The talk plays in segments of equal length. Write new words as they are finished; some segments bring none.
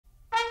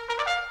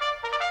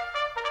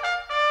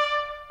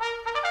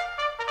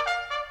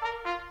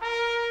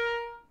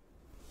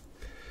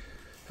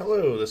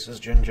Hello, this is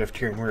Jeff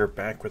here, and we're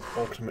back with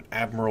Ultimate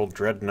Admiral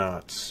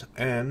Dreadnaughts,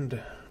 and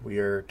we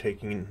are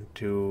taking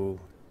to,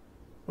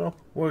 well,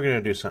 we're going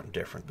to do something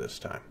different this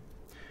time.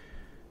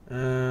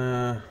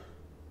 Do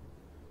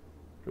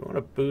we want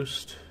to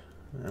boost?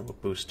 We'll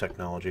boost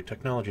technology.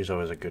 Technology is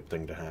always a good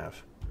thing to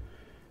have.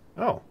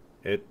 Oh,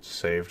 it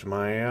saved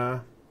my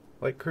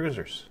light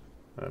cruisers.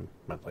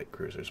 Not light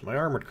cruisers, my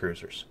armored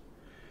cruisers.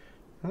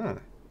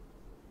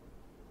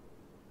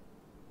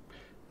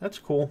 That's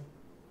cool.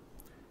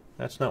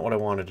 That's not what I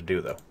wanted to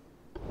do, though.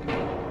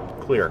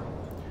 Clear.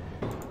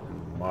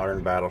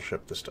 Modern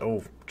battleship. This.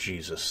 Oh,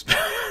 Jesus.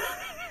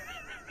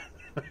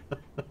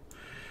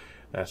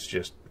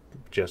 That's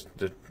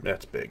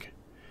that's big.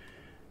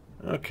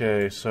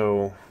 Okay,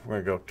 so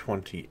we're going to go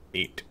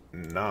 28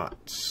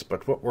 knots.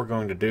 But what we're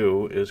going to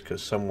do is,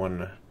 because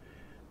someone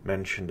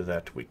mentioned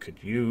that we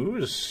could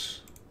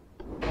use...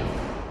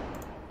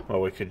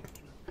 Well,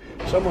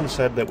 someone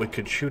said that we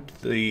could shoot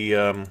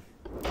the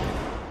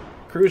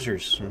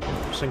cruisers and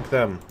sink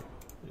them,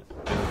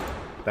 and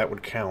that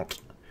would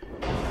count.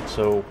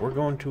 So we're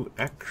going to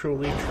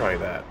actually try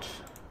that.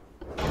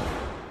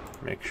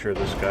 Make sure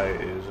this guy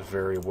is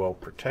very well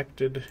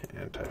protected.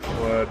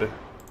 Anti-flood,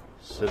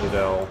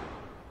 citadel,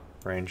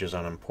 range is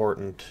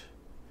unimportant.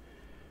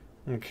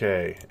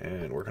 Okay,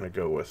 and we're going to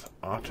go with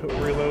auto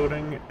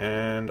reloading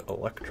and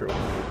electro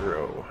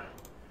hydro.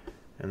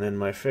 And then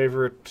my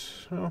favorite,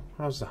 oh,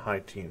 how's the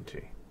high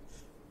TNT?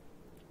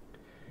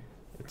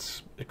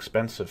 It's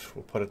expensive,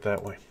 we'll put it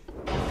that way.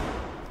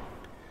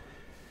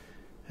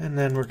 And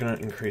then we're going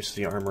to increase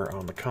the armor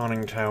on the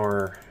conning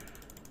tower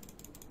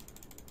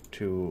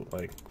to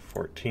like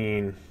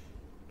 14.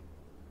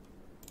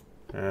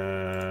 Get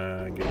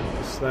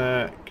us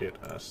that,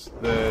 get us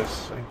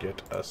this, and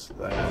get us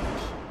that.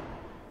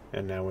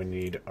 And now we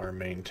need our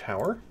main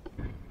tower.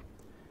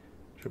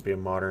 Should be a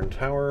modern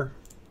tower.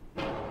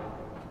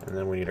 And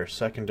then we need our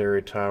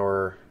secondary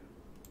tower.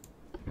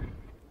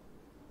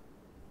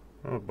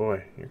 Oh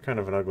boy, you're kind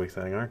of an ugly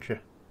thing, aren't you?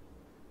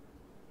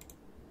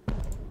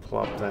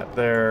 Plop that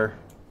there.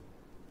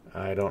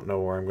 I don't know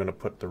where I'm going to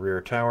put the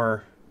rear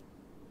tower.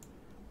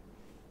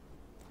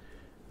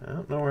 I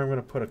don't know where I'm going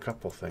to put a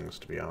couple things,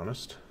 to be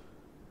honest.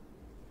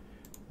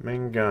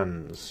 Main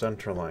guns,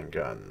 centerline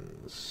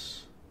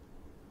guns.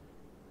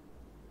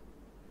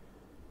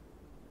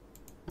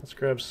 Let's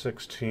grab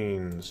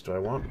 16s. Do I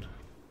want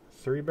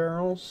 3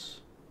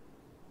 barrels?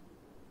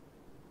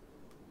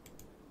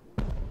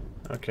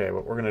 Okay,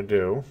 what we're going to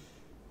do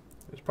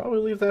is probably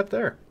leave that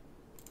there.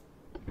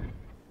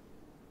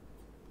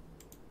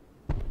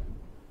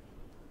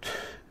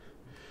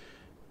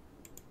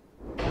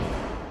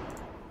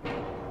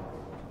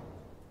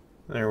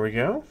 There we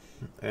go.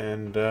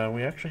 And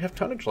we actually have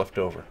tonnage left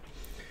over.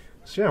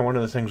 So yeah, one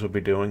of the things we'll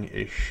be doing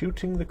is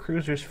shooting the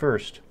cruisers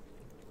first.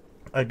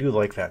 I do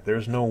like that.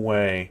 There's no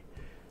way...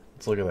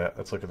 Let's look at that.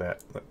 Let's look at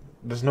that.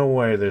 There's no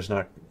way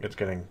it's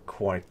getting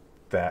quite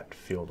that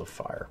field of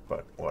fire,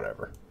 but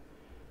whatever.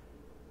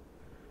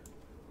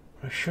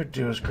 What I should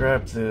do is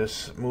grab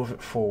this, move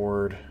it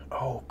forward.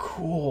 Oh,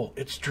 cool!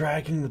 It's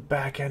dragging the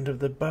back end of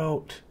the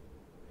boat!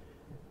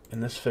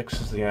 And this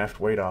fixes the aft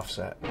weight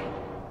offset.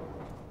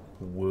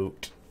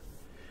 Woot.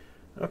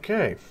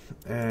 Okay,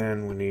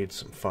 and we need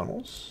some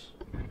funnels.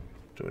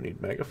 Do we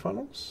need mega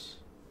funnels?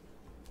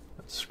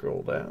 Let's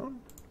scroll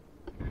down.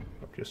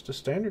 Just a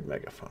standard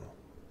mega funnel.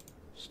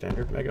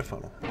 Standard mega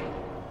funnel.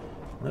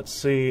 Let's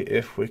see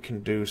if we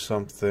can do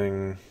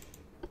something...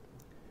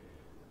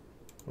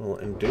 Will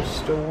induce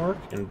still work?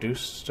 Induce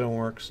still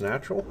works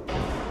natural?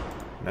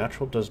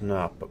 Natural does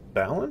not, but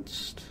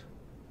balanced?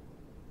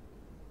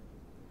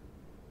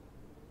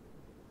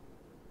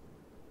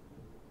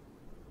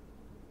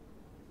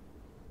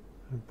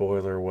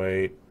 Boiler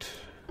weight.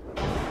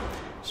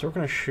 So we're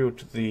going to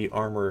shoot the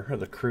armor, or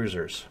the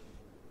cruisers,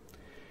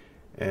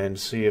 and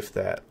see if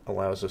that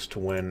allows us to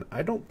win.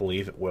 I don't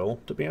believe it will,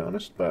 to be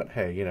honest, but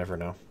hey, you never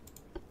know.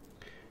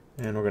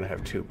 And we're going to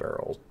have 2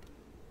 barrels.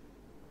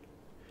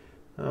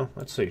 Oh,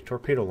 let's see.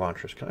 Torpedo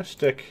launchers. Can I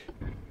stick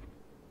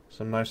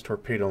some nice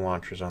torpedo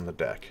launchers on the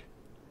deck?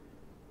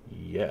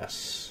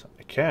 Yes,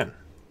 I can.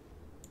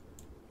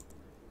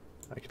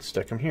 I can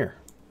stick them here.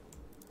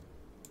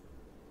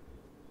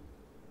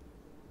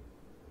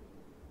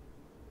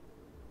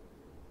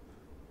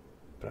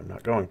 But I'm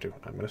not going to.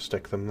 I'm going to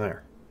stick them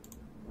there.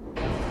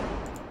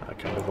 I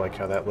kind of like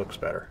how that looks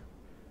better.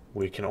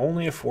 We can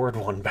only afford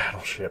 1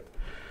 battleship.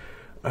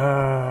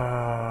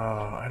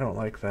 I don't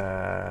like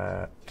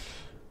that.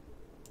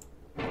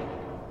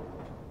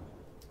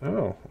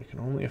 Oh, we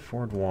can only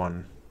afford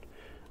 1.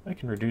 I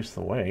can reduce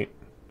the weight.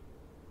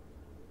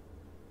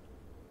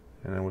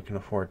 And then we can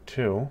afford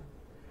 2.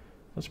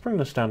 Let's bring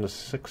this down to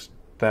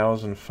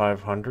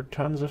 6,500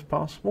 tons if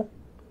possible.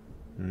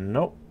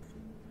 Nope.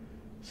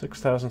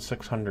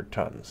 6,600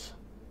 tons.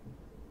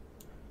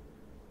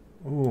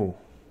 Ooh.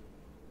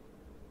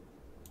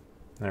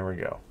 There we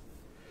go.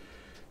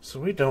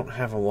 So we don't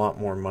have a lot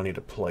more money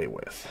to play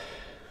with.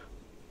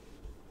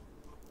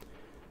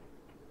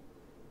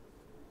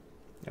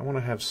 I want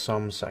to have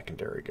some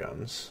secondary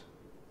guns.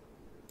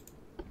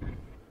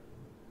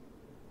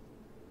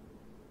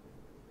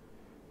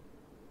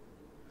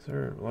 Is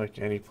there, like,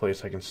 any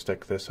place I can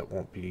stick this that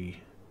won't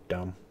be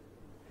dumb?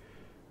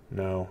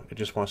 No, it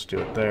just wants to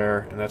do it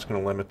there, and that's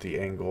going to limit the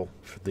angle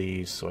for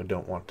these, so I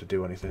don't want to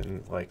do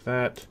anything like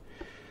that.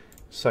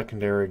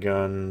 Secondary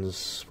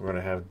guns, we're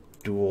going to have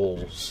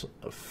duals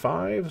of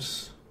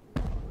 5s.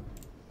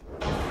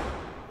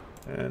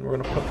 And we're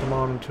going to put them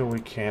on until we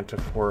can't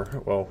if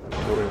well,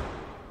 until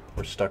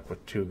we're stuck with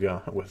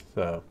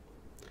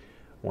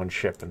one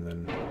ship, and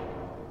then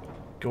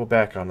go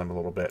back on them a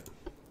little bit.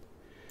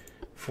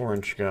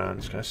 4-inch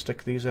guns. Can I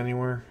stick these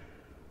anywhere?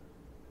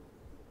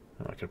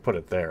 I could put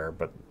it there,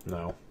 but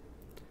no.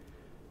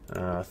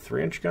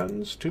 3-inch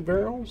guns, 2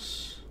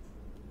 barrels.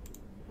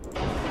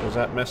 Does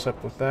that mess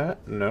up with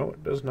that? No,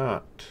 it does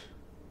not.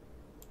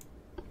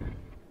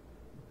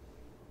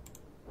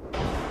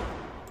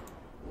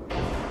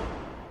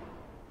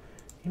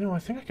 You know, I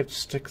think I could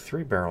stick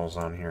 3 barrels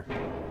on here.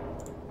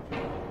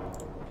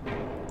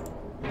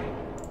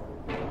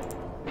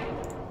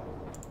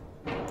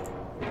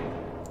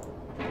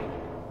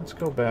 Let's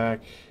go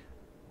back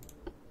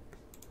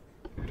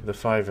to the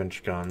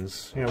 5-inch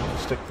guns. You know, we can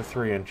stick the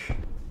 3-inch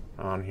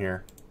on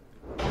here.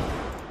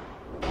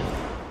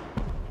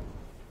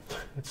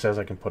 It says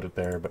I can put it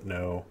there, but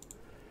no.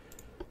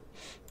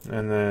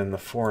 And then the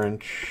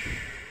 4-inch...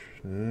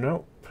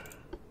 Nope.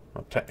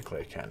 Well, technically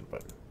I can,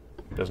 but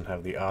it doesn't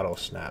have the auto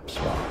snap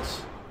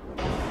spots.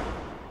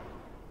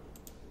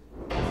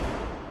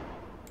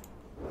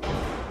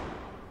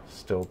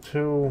 Still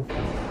 2.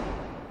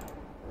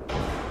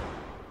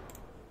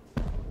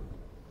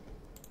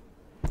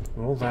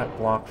 Will that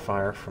block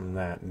fire from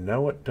that?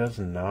 No, it does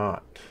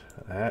not.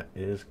 That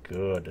is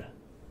good.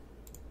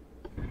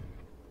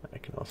 I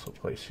can also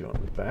place you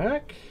on the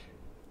back.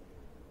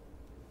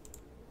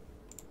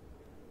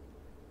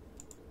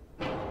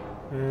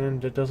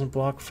 And it doesn't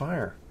block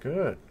fire.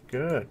 Good,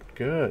 good,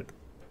 good.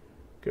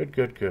 Good,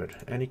 good, good.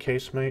 Any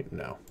casemate?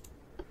 No.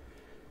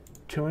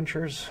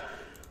 2-inchers.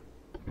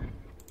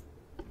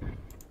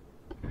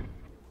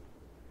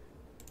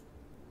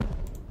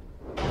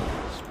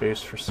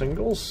 Space for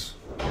singles.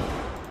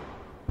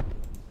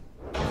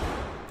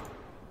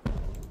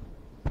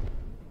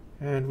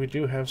 And we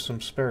do have some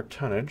spare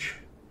tonnage.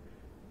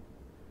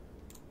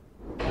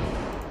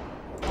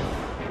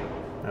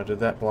 Now, did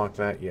that block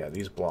that? Yeah,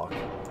 these block.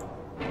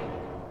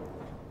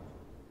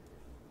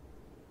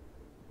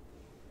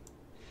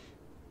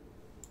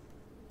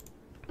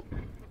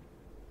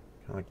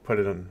 Can I put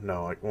it in?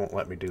 No, it won't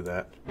let me do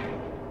that.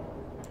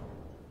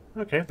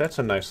 Okay, that's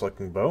a nice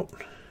looking boat.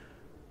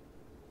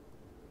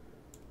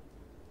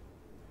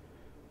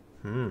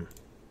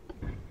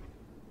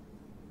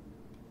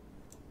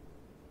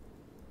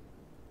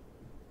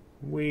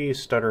 Wee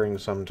stuttering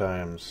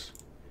sometimes.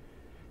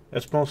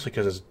 That's mostly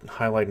because it's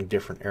highlighting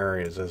different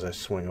areas as I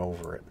swing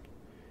over it.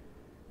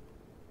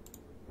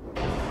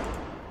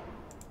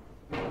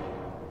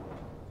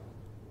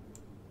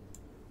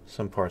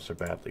 Some parts are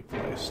badly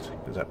placed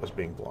because that was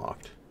being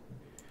blocked.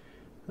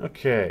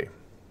 Okay.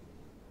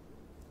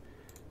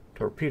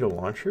 Torpedo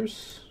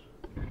launchers.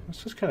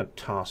 Let's just kind of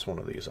toss one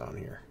of these on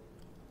here.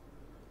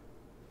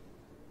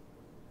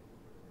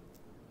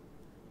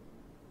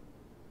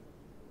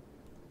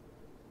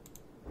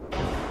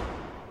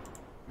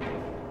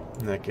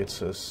 And that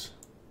gets us...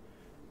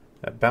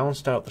 That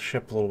balanced out the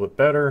ship a little bit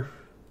better.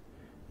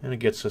 And it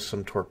gets us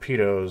some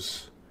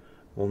torpedoes.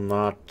 Will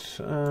not...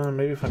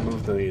 maybe if I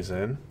move these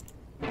in.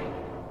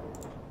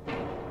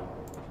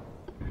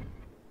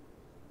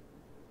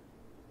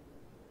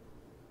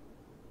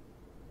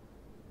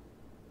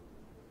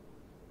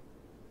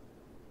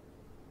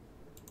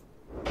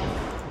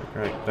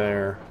 Right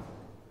there.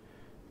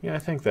 Yeah, I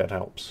think that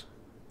helps.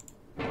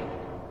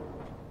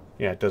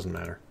 Yeah, it doesn't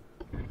matter.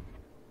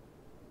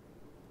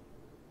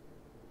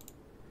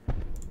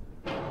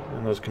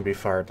 And those can be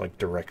fired like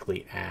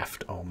directly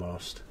aft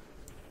almost.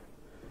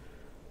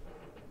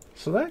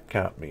 So that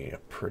got me a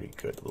pretty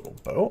good little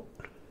boat.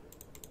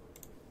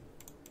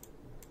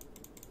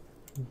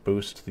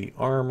 Boost the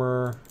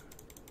armor.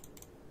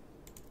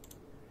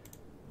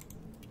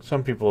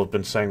 Some people have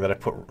been saying that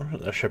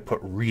I should put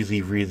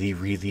really, really,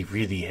 really,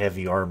 really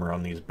heavy armor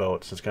on these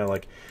boats. It's kind of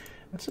like,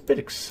 that's a bit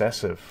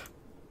excessive.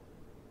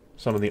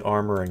 Some of the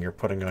armoring you're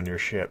putting on your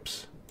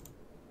ships.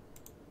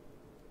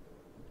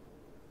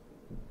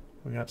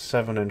 We got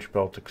 7-inch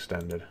belt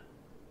extended.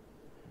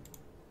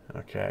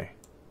 Okay.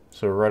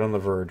 So we're right on the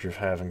verge of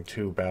having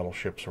 2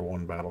 battleships or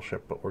 1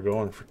 battleship, but we're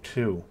going for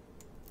 2.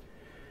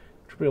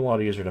 Which will be a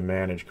lot easier to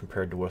manage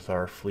compared to with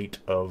our fleet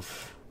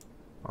of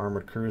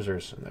armored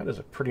cruisers. And that is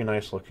a pretty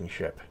nice looking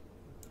ship.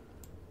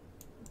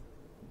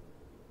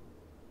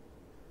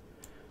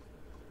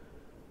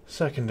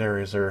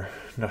 Secondaries are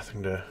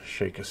nothing to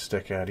shake a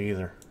stick at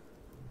either.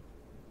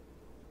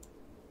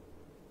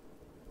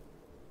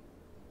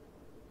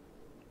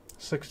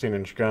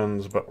 "16-inch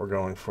guns, but we're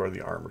going for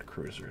the armored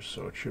cruisers,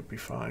 so it should be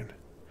fine."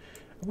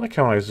 I like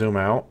how when I zoom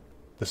out,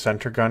 the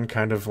center gun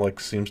kind of like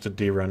seems to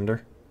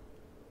de-render.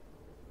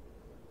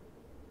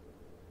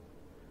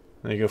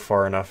 Then you go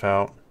far enough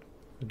out,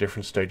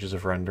 different stages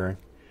of rendering,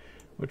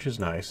 which is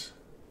nice.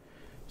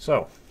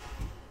 So,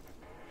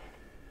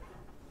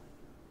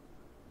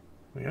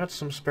 We got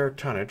some spare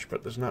tonnage,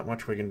 but there's not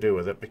much we can do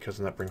with it because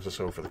that brings us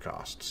over the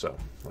cost. So,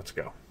 let's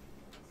go.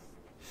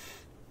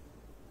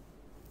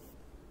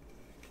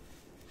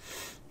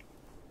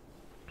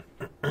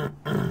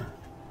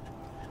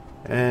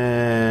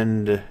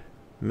 And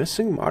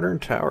missing modern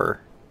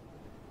tower.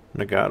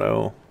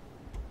 Nagato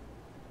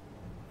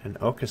and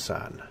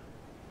Okasan.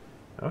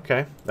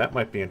 Okay, that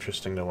might be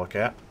interesting to look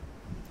at.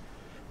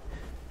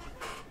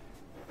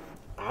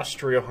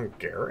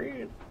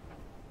 Austria-Hungary?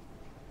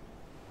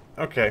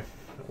 Okay,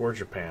 we're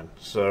Japan.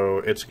 So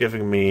it's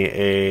giving me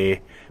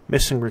a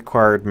missing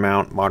required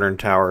mount, modern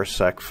tower,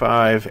 Sec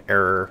 5,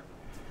 error.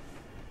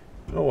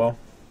 Oh well.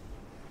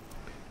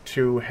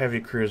 2 heavy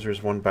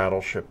cruisers, 1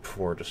 battleship,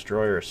 4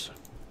 destroyers.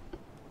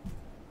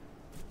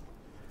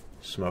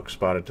 Smoke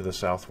spotted to the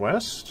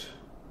southwest.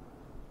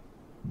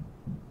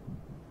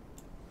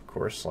 Of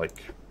course,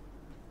 like,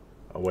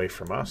 away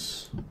from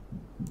us.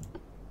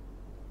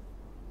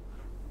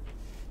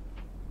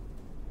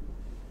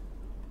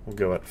 We'll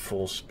go at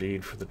full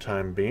speed for the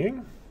time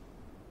being.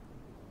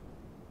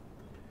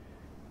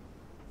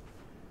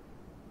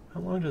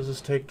 How long does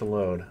this take to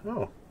load?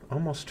 Oh,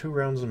 almost 2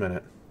 rounds a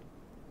minute.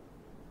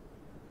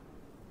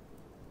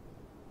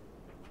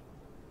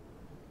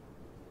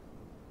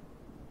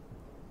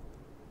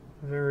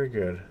 Very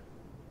good.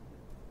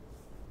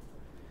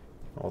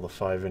 All the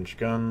 5-inch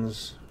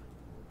guns.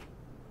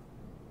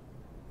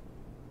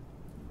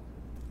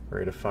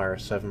 Rate of fire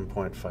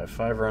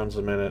 7.55 rounds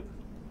a minute.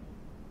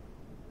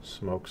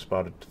 Smoke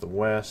spotted to the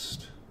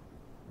west.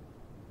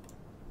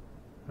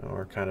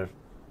 We're kind of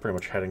pretty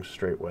much heading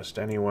straight west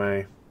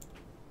anyway.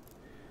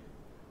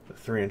 The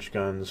 3-inch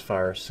guns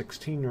fire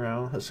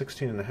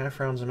 16.5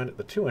 rounds a minute.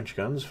 The 2-inch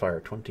guns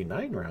fire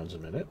 29 rounds a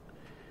minute.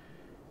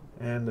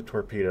 And the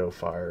torpedo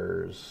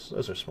fires,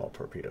 those are small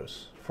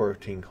torpedoes,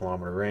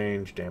 14-kilometer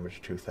range, damage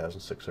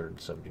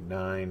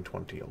 2,679,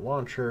 20 a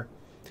launcher,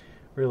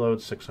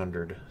 reload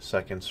 600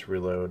 seconds,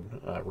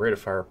 reload, rate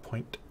of fire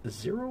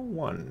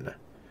 0.01,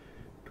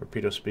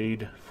 torpedo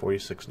speed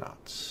 46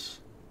 knots.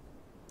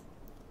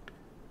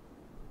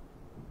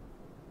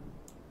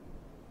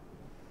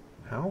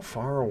 How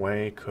far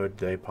away could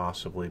they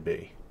possibly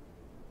be?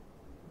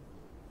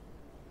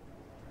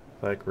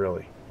 Like,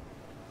 really?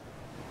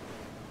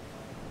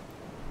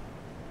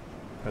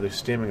 Are they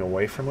steaming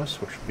away from us,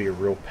 which would be a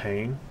real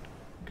pain,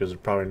 because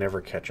they'd probably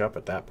never catch up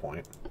at that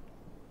point.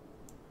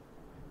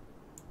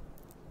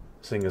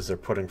 Seeing as they're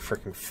putting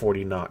frickin'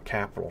 40-knot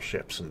capital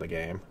ships in the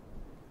game.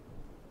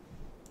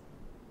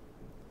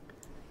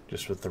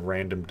 Just with the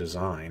random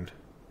design.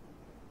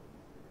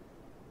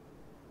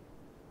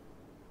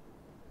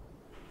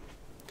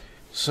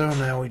 So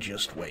now we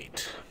just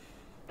wait.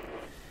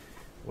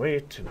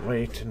 Wait and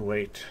wait and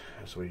wait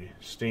as we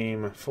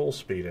steam full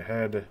speed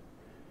ahead.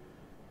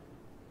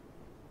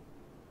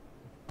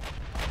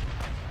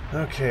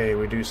 Okay,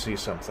 we do see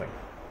something.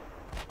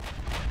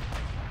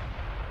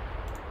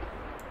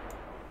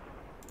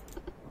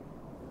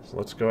 So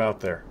let's go out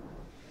there.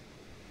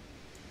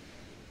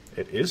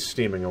 It is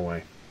steaming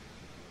away.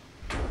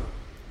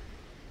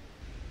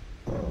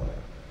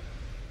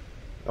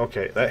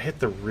 Okay, that hit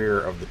the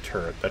rear of the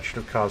turret. That should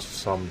have caused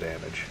some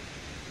damage.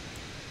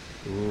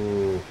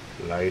 Ooh,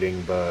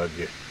 lighting bug.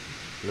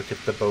 Look at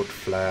the boat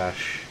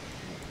flash.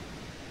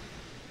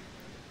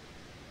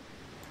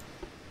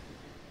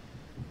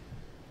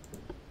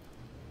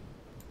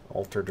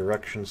 Alter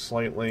direction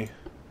slightly.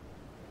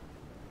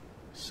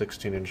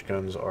 16-inch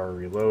guns are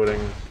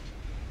reloading.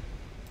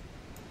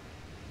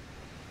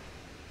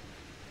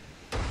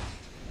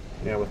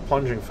 Yeah, with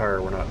plunging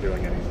fire we're not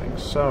doing anything.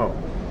 So,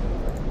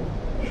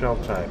 shell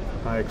type,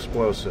 high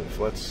explosive.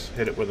 Let's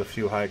hit it with a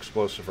few high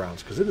explosive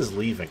rounds, because it is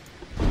leaving.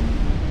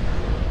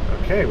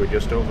 Okay, we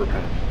just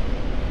overpen.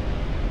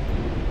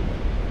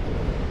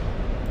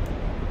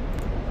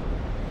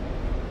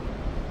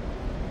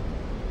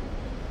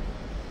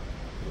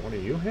 One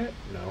of you hit?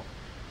 No.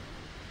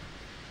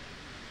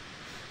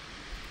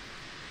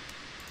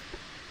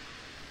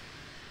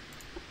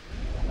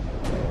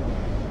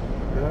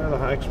 The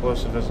high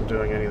explosive isn't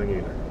doing anything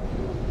either.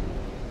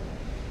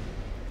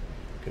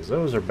 Because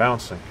those are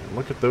bouncing. And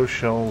look at those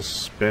shells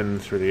spin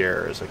through the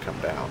air as they come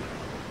down.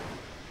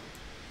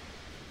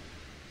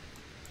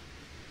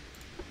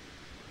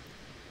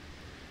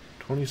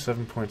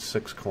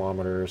 .6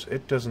 kilometers.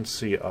 It doesn't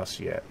see us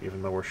yet,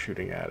 even though we're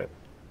shooting at it.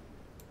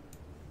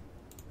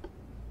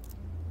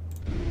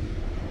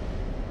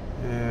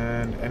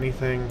 And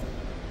anything?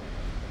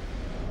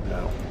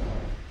 No.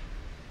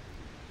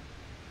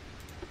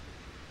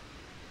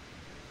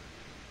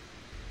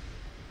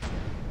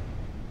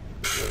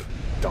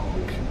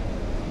 Donk.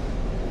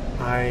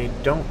 I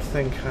don't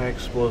think high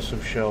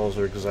explosive shells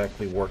are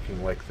exactly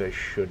working like they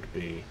should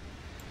be.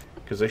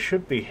 Because they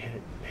should be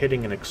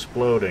hitting and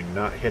exploding,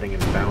 not hitting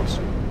and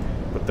bouncing.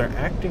 But they're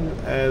acting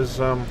as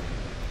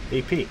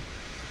AP.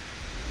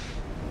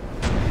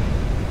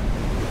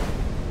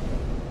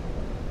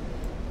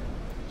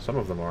 Some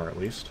of them are, at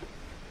least.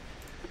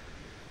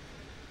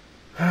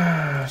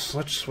 So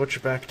let's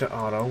switch back to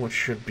auto, which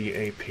should be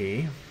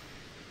AP.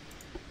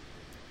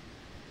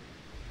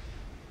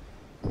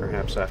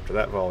 perhaps after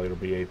that volley it'll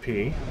be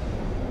AP.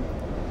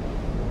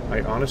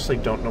 I honestly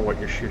don't know what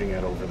you're shooting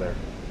at over there.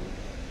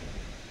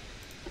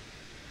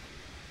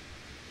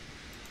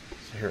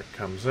 So here it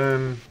comes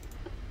in.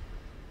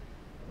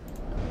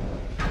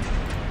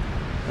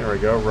 There we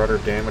go, rudder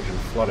damage and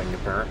flooding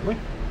apparently.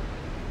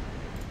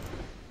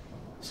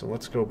 So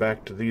let's go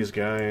back to these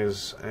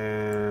guys,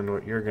 and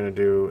what you're going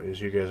to do is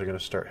you guys are going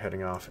to start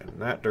heading off in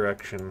that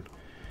direction.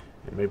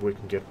 And maybe we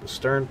can get the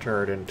stern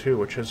turret in too,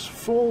 which has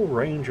full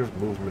range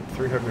of movement,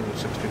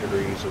 360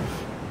 degrees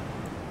of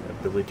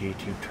ability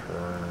to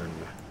turn.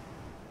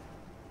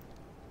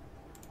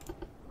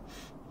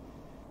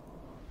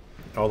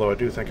 Although I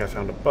do think I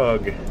found a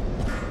bug,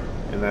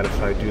 in that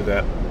if I do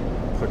that,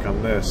 click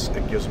on this,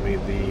 it gives me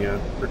the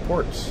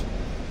reports.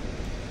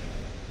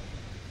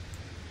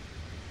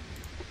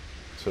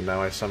 So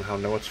now I somehow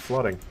know it's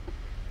flooding.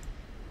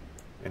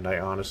 And I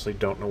honestly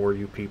don't know where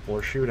you people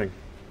are shooting.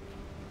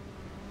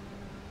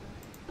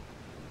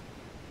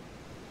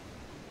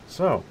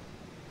 So,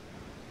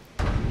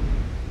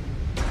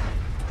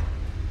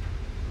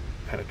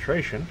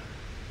 penetration,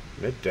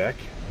 mid-deck,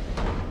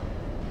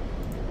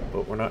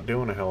 but we're not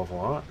doing a hell of a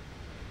lot.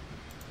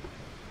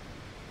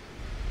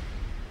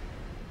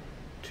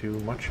 Too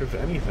much of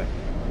anything.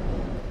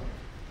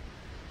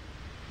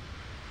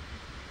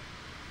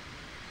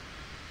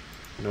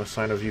 No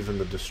sign of even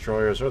the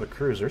destroyers or the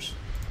cruisers.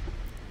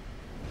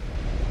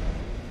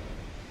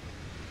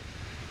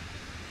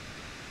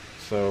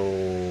 So,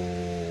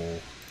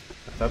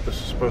 I thought this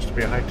was supposed to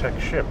be a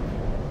high-tech ship.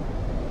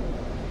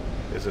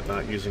 Is it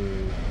not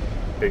using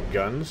big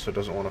guns, so it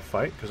doesn't want to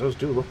fight? Because those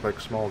do look like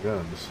small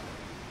guns.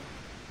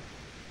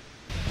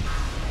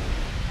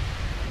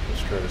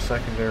 Destroy the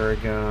secondary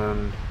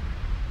gun.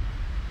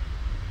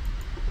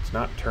 It's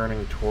not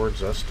turning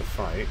towards us to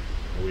fight.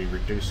 Are we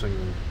reducing...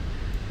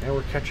 Yeah,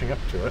 we're catching up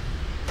to it.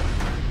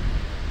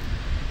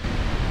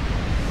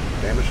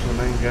 Damage to the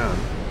main gun.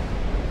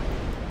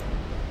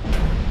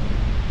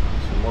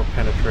 Some more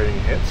penetrating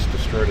hits.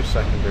 Destroyed a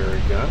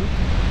secondary gun.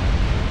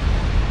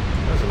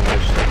 That's a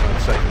nice hit on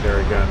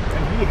secondary gun.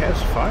 And he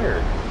has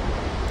fired.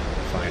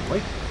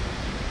 Finally.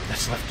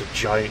 That's left a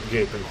giant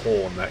gaping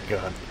hole in that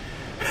gun.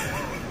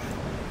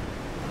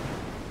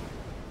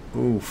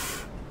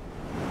 Oof.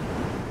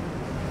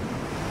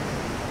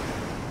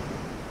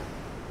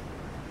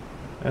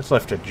 That's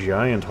left a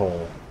giant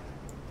hole.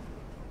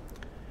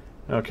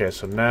 Okay,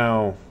 so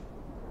now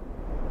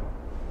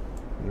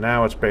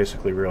it's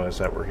basically realized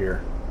that we're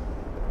here.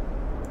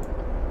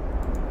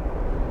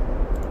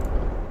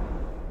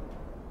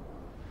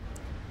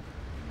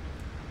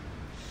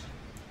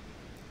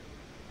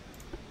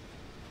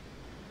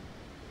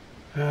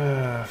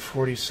 Ah,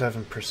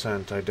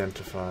 47%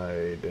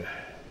 identified.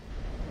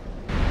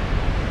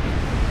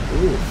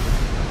 Oof.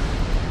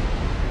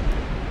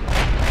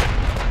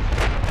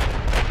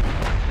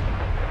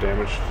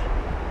 Damaged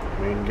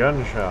main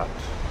gunshot.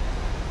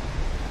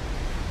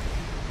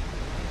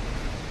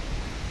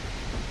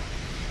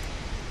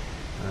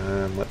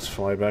 And let's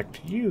fly back to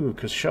you,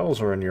 because shells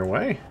are in your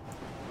way.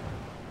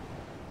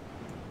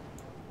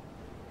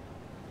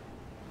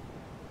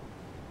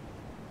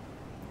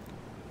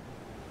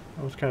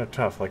 That was kind of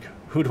tough. Like,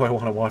 who do I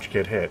want to watch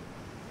get hit?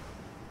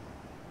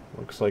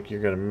 Looks like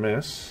you're going to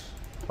miss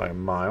by a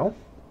mile.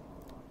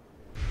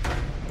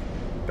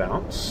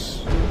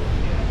 Bounce.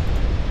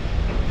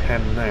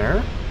 Pen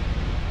there.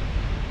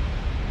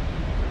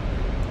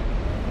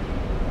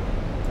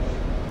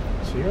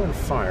 So you're on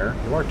fire.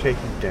 You are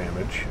taking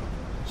damage.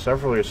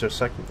 Several of your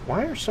second.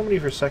 Why are so many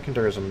of your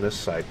secondaries on this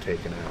side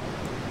taken out?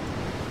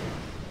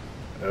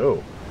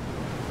 Oh.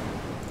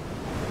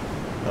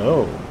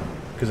 Oh.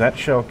 Because that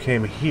shell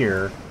came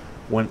here,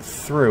 went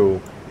through,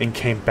 and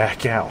came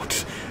back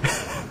out.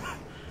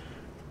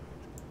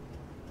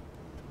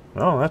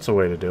 Well, that's a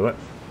way to do it.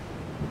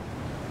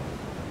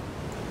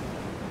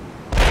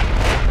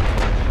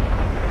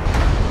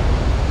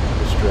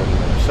 Destroyed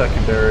another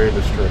secondary,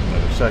 destroyed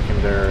another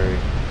secondary,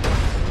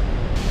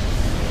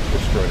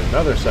 destroyed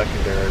another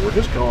secondary. We're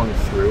just going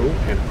through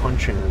and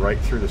punching right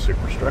through the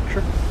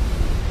superstructure.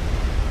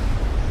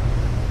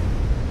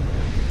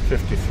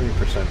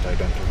 53%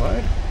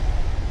 identified.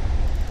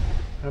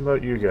 How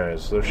about you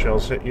guys? Those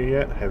shells hit you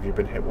yet? Have you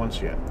been hit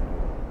once yet?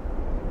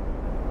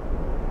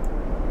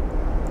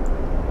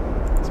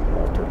 Let's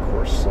alter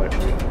course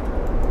slightly.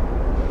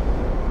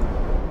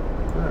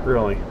 Not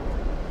really.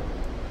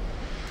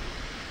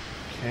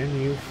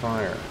 Can you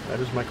fire? That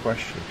is my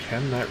question.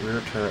 Can that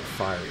rear turret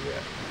fire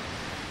yet?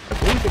 I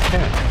believe it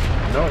can.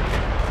 No, it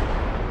can.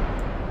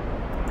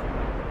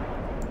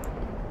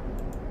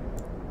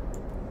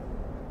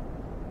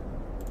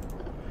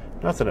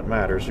 Not that it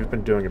matters. We've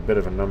been doing a bit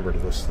of a number to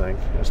this thing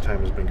as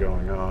time has been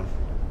going on.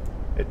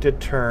 It did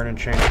turn and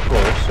change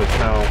course, so it's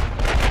now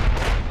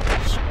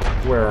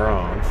square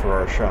on for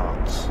our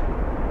shots.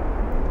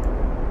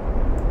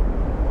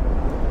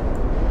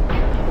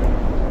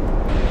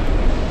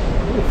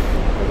 Oof,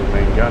 another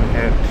main gun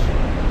hit.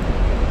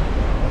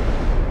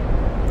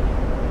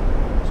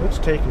 So it's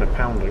taken a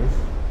pounding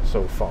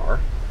so far.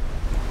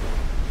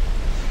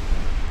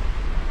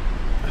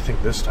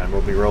 think this time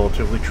will be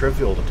relatively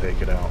trivial to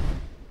take it out.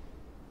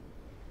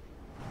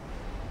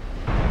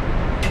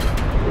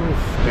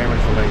 Oof,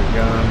 damage the main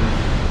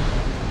gun.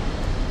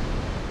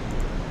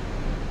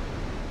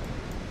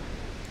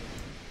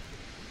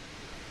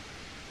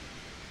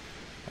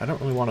 I don't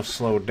really want to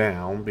slow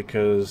down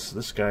because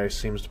this guy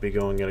seems to be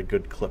going at a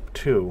good clip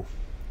too.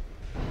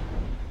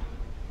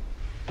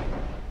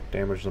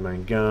 Damage the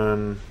main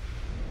gun.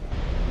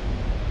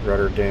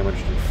 Rudder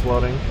damaged and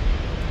flooding.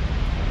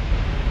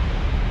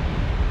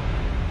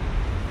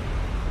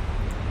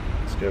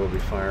 This guy will be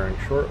firing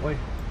shortly.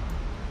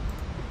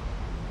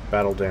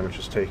 Battle damage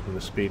is taking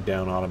the speed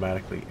down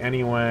automatically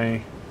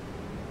anyway.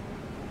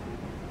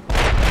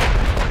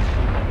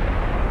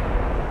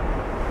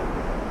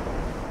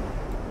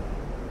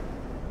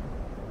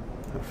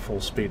 Full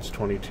speed's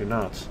 22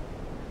 knots.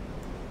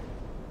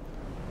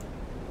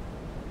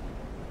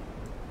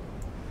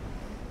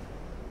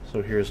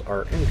 So here's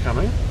our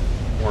incoming.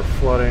 More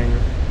flooding.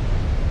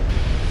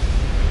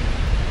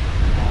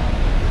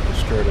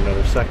 Destroyed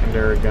another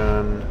secondary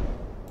gun.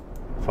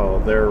 Follow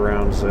their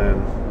rounds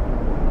in.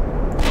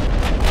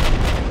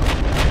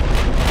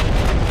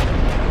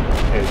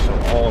 Okay, so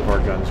all of our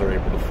guns are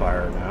able to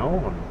fire now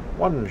on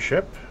one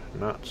ship.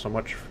 Not so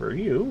much for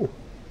you.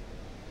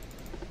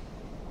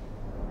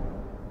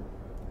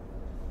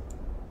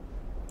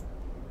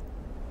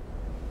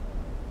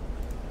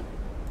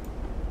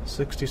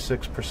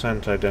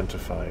 %66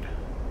 identified.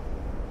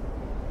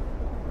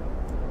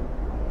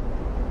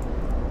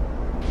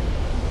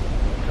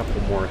 A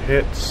couple more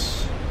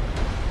hits.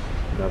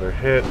 Another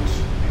hit.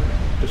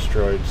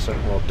 Destroyed,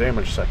 well,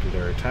 damaged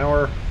secondary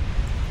tower.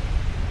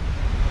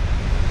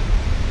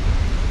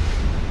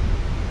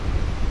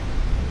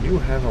 You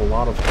have a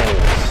lot of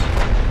holes.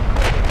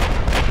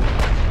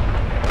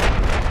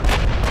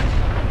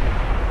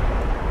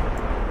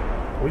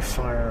 We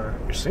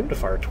seem to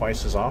fire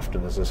twice as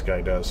often as this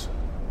guy does.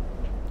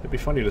 It'd be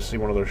funny to see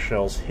one of those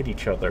shells hit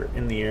each other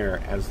in the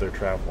air as they're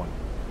traveling.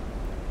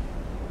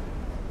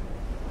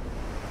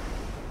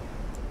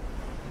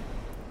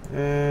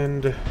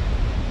 And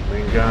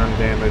main gun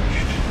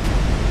damaged.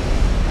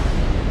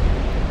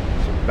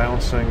 Some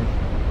bouncing.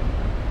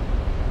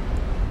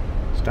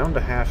 It's down to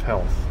half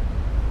health.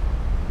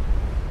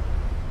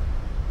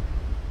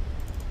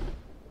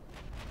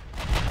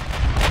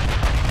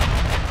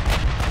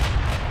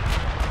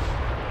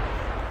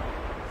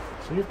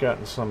 So you've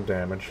gotten some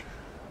damage.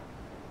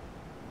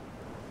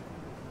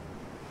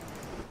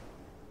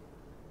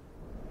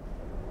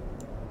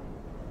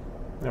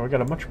 Now we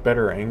got a much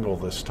better angle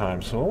this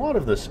time, so a lot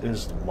of this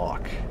is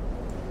luck.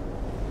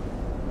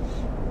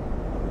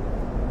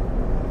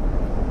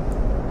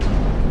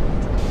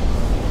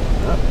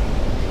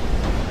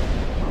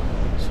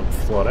 Some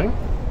flooding.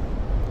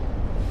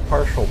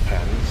 Partial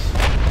pens.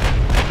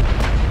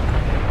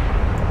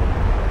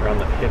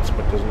 Round that hits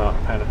but does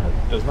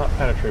not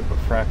penetrate but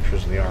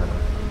fractures the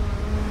armor.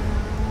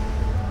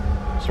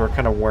 So we're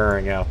kind of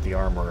wearing out the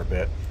armor a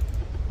bit.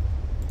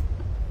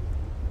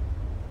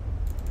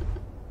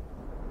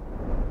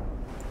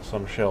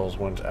 Some shells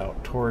went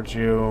out towards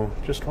you.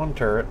 Just one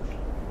turret.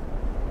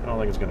 I don't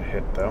think it's going to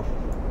hit, though.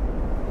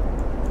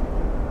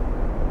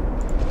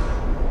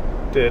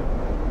 Did.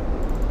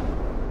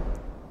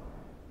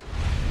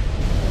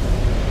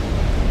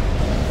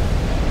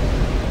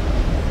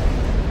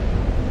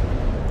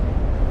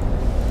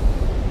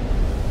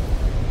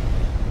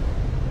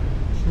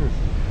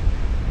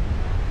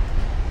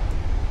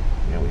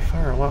 Yeah, we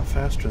fire a lot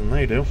faster than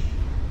they do,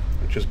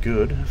 which is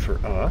good for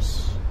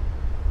us.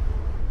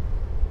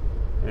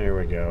 There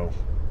we go.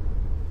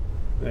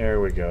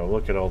 There we go.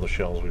 Look at all the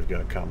shells we've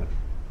got coming.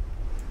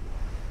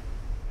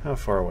 How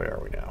far away are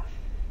we now?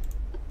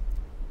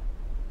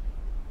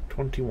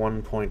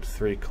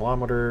 21.3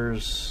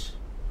 kilometers.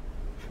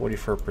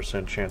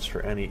 44% chance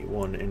for any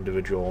one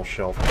individual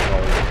shell to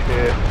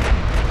hit.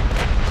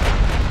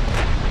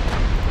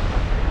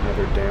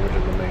 Another damage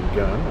in the main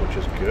gun, which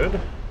is good.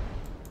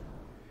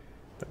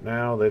 But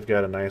now they've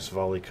got a nice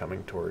volley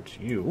coming towards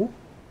you.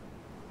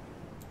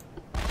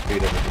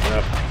 Speed everything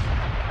up.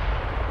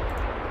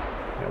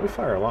 Yeah, we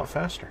fire a lot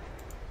faster.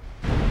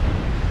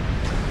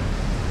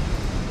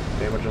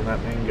 Damage on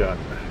that main gun,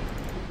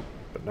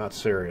 but not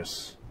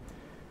serious.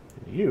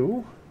 And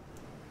you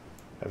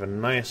have a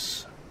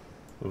nice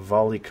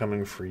volley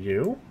coming for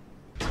you.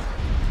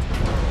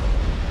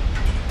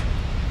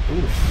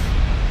 Oof.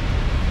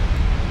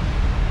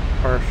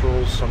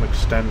 Partials, some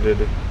extended.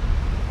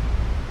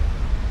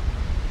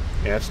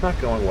 Yeah, it's not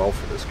going well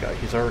for this guy.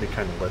 He's already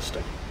kind of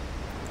listing.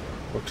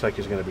 Looks like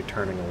he's going to be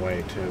turning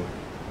away, too.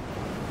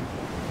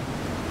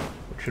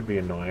 Which should be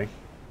annoying.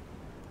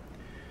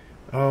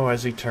 Oh,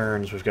 as he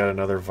turns, we've got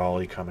another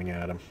volley coming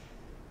at him.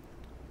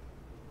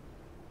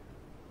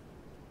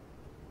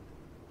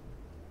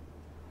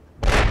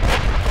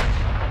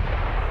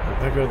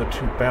 There go the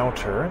two bow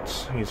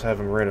turrets. He's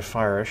having rate of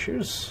fire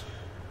issues.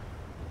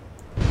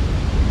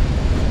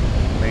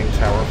 Main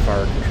tower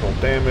fire control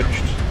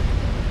damaged.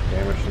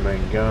 Damage the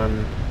main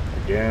gun.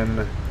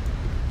 Again.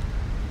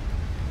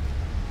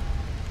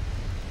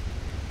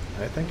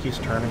 I think he's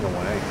turning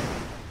away.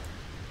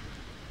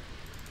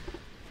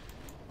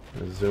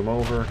 Zoom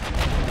over.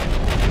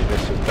 He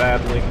misses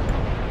badly.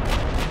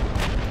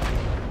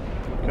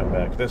 Come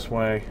back this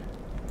way.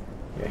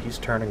 Yeah, he's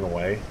turning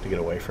away to get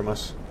away from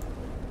us.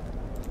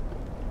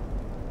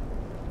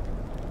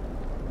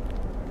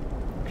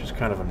 Which is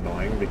kind of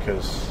annoying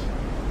because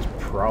it's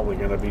probably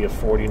going to be a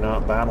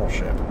 40-knot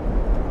battleship.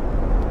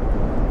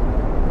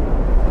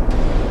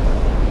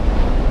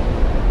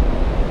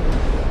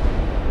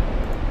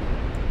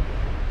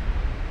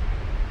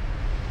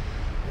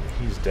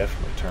 He's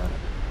definitely turning.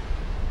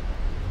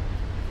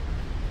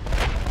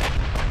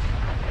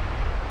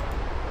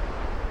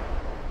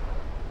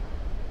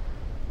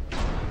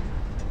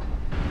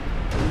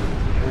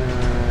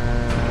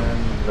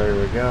 And there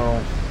we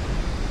go.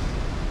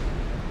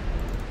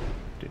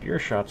 Did your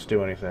shots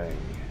do anything?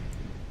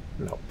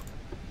 Nope.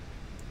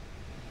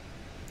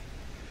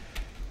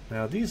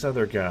 Now these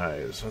other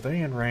guys, are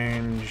they in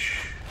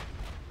range?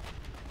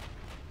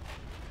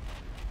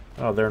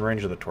 Oh, they're in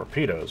range of the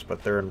torpedoes,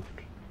 but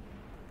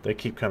they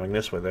keep coming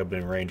this way. They'll be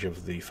in range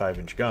of the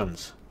 5-inch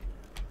guns.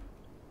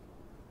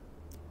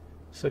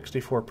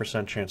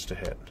 64% chance to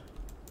hit.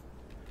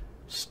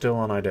 Still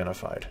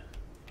unidentified.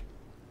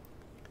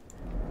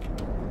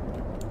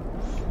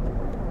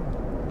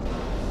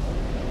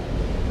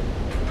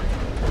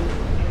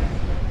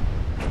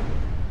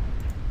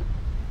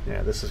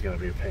 Yeah, this is going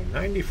to be a pain.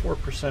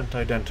 94%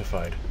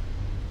 identified.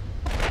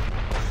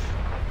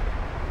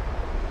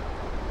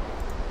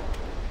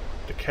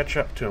 To catch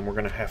up to him, we're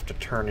going to have to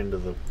turn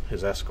into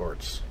his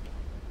escorts.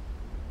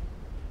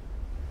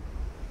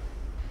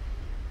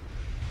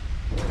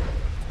 And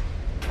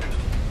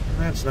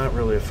that's not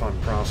really a fun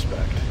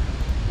prospect.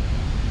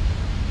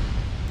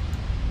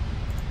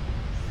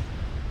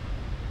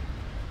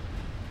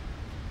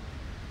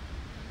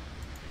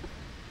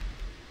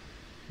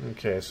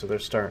 Okay, so they're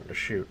starting to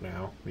shoot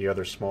now, the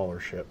other smaller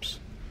ships.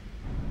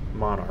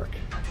 Monarch.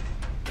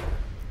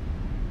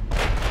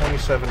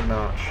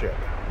 27-knot ship.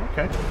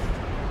 Okay.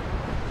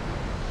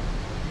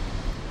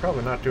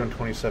 Probably not doing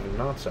 27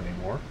 knots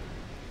anymore.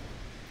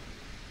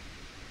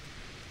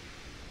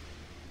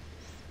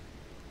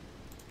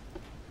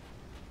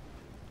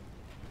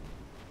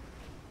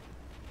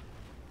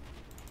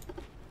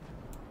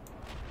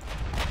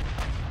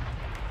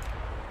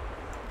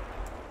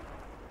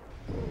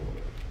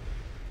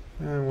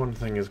 And one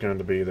thing is going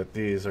to be that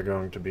these are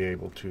going to be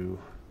able to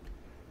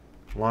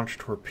launch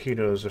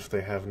torpedoes if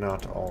they have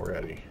not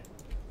already.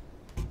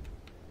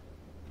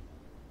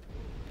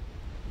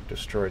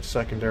 Destroyed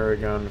secondary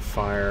gun,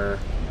 fire.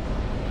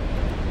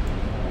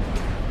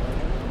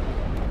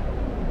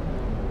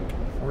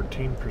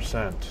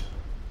 14%.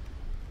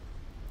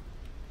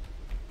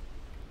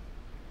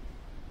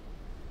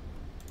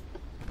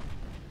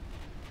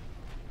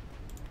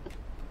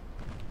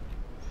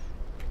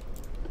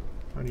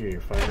 How do you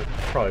fire?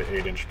 Probably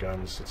 8-inch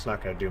guns. It's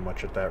not going to do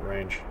much at that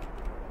range.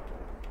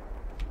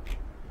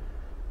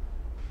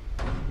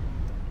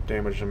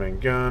 Damage the main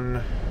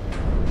gun.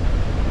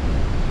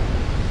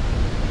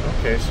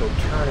 Okay, so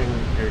turning,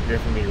 you're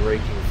giving me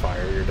raking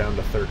fire. You're down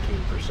to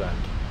 13%.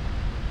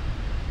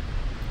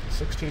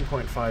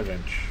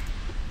 16.5-inch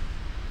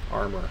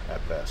armor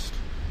at best.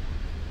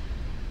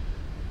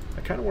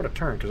 I kind of want to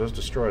turn because those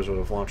destroyers would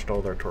have launched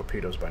all their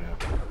torpedoes by now.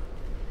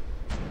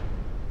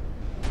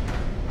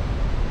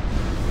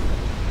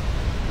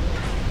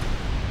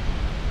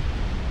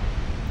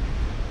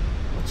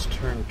 Let's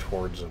turn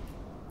towards them.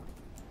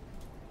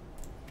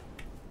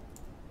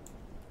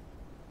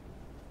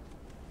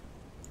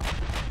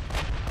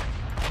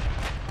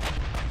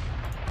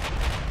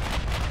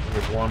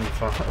 With one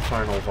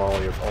final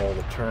volley of all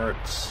the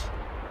turrets,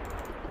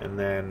 and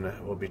then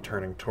we'll be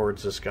turning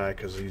towards this guy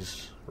because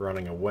he's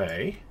running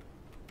away.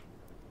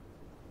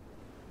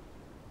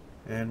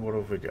 And what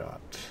have we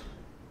got?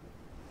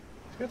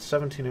 He's got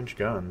 17-inch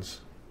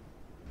guns.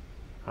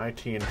 High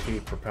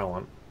TNT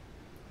propellant.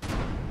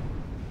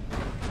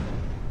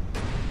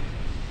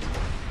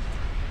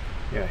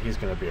 Yeah, he's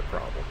going to be a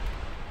problem.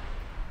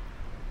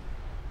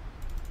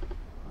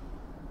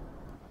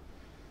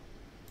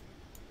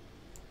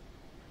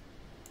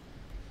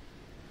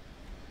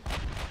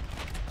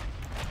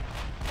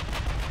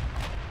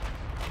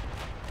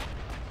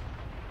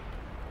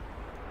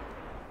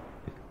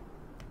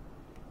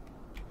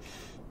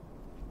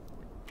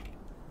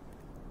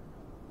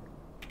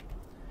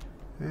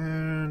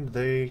 And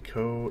they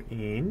go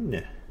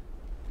in.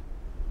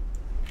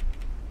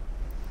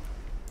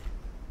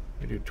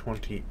 I do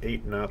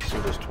 28 knots, so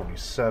does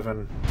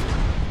 27.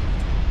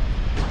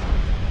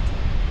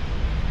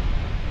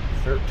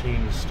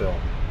 13 still.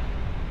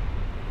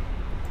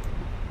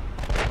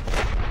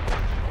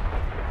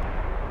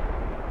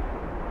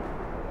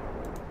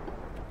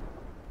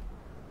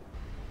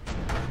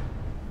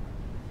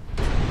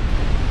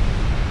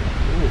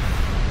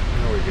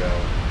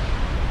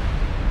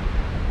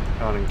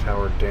 Conning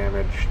tower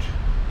damaged.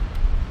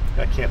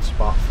 Guy can't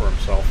spot for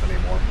himself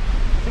anymore.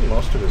 I think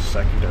most of his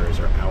secondaries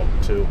are out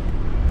too.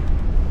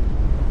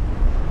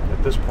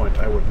 At this point,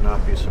 I would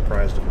not be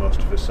surprised if most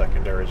of his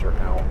secondaries are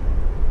out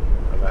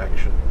of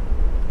action.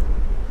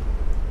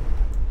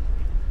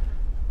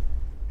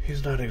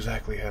 He's not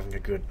exactly having a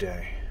good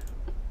day.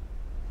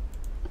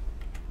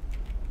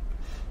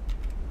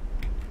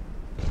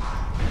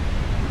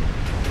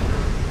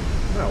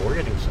 Wow, we're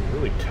getting some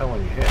really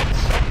telling hits.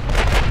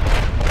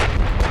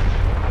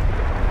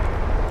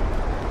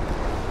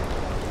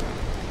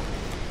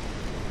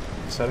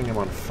 Setting him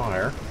on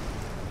fire.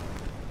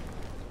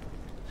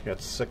 He's got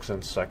 6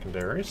 in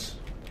secondaries.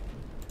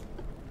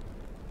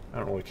 I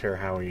don't really care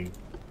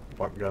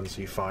what guns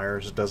he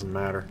fires, it doesn't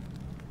matter.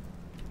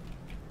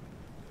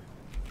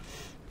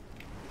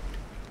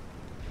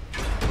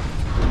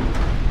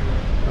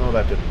 Oh,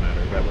 that didn't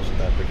matter. That wasn't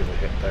that big of a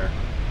hit there.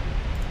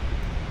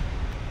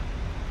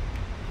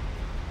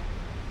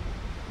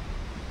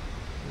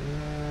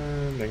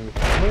 Ding,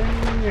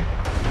 ding.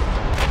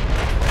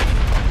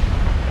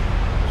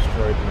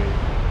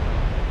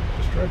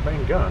 Destroyed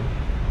main gun.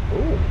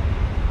 Ooh.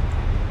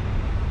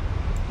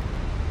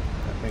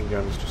 That main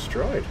gun is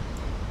destroyed.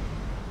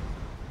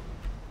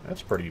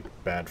 That's pretty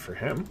bad for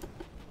him.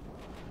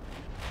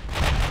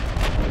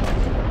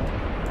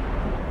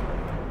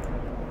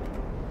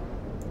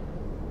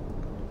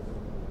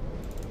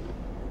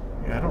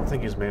 Yeah, I don't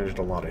think he's managed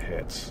a lot of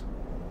hits.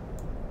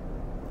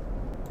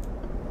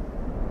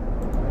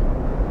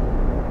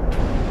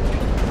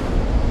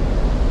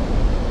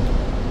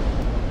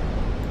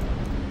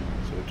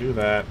 Do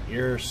that.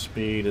 Your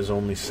speed is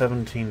only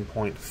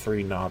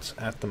 17.3 knots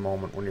at the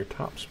moment when your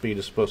top speed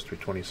is supposed to be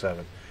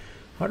 27.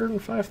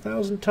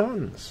 105,000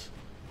 tons.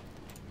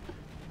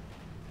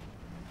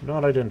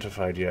 Not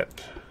identified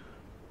yet.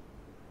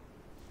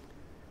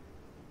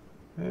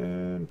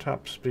 And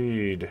top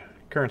speed.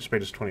 Current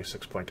speed is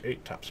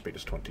 26.8. Top speed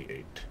is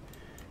 28.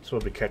 So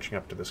we'll be catching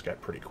up to this guy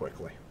pretty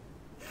quickly.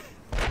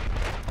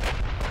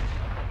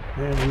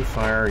 And you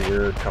fire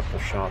your couple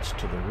shots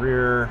to the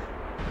rear.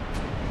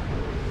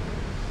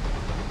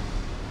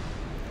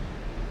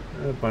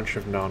 A bunch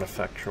of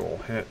non-effectual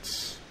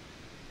hits.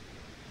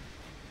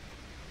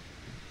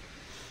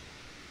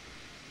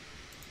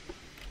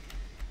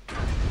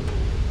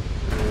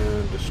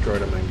 And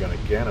destroyed a main gun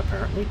again,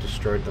 apparently.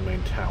 Destroyed the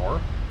main tower.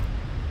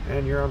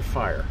 And you're on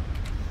fire.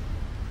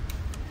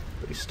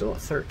 But he's still at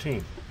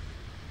 13.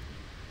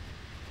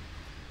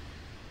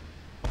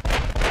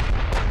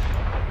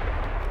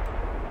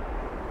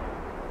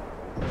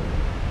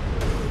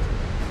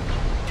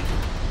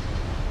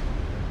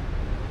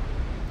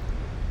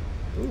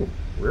 Ooh,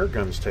 rear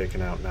gun's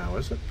taken out now,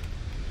 is it?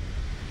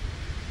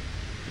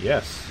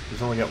 Yes,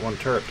 he's only got one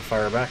turret to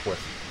fire back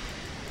with.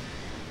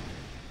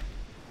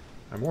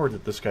 I'm worried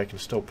that this guy can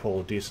still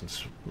pull a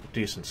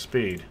decent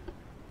speed.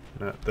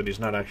 That he's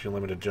not actually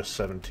limited to just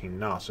 17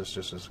 knots, it's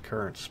just his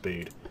current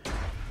speed.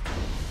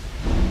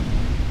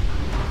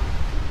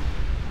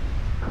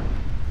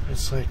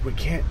 It's like we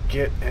can't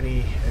get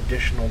any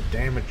additional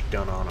damage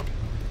done on him.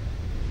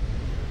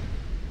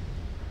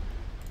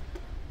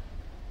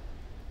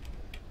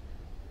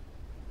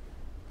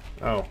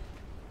 Oh.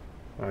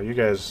 Well, you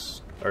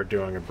guys are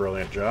doing a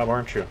brilliant job,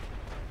 aren't you?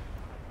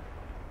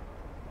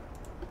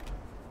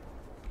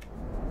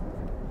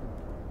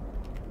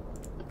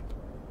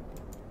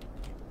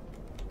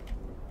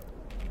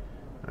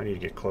 I need to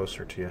get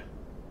closer to you.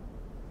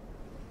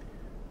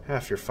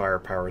 Half your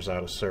firepower's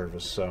out of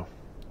service, so...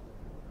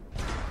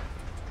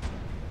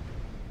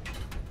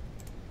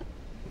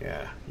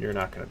 yeah, you're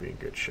not going to be in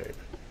good shape.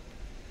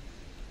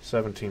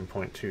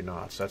 17.2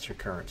 knots, that's your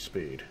current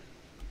speed.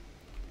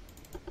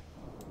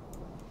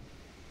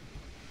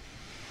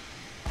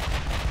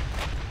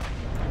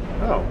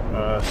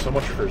 Oh, so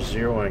much for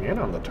zeroing in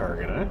on the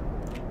target, eh?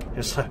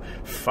 Just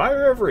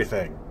fire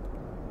everything!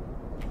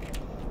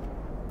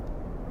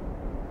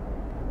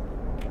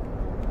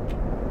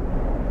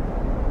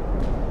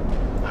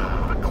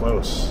 Ah,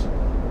 close.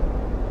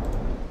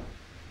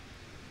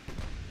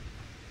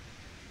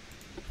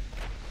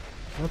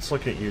 Let's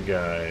look at you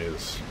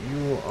guys.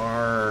 You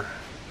are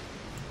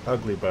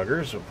ugly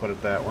buggers, we'll put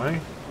it that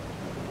way.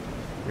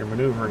 You're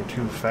maneuvering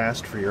too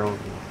fast for your own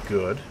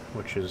good,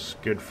 which is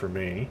good for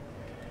me.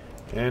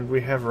 And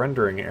we have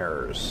rendering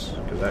errors,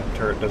 because that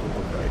turret doesn't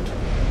look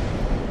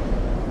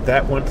right.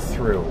 That went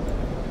through.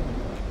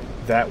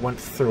 That went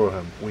through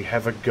him. We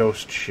have a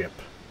ghost ship.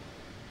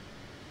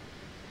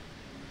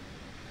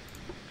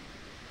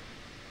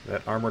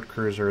 That armored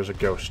cruiser is a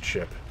ghost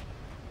ship.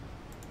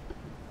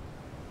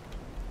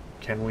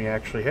 Can we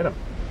actually hit him?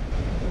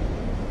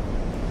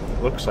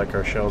 Looks like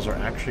our shells are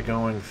actually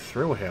going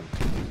through him.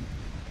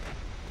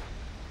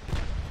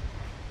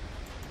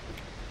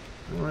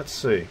 Let's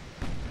see.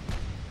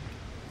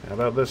 How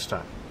about this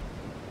time?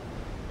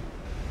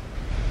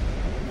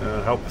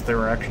 Help if they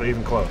were actually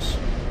even close.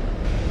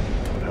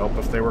 Would help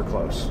if they were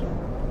close.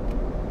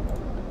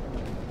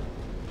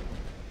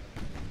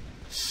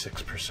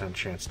 6%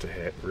 chance to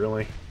hit,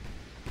 really?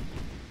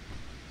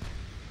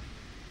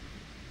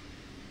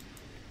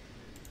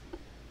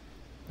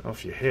 Well,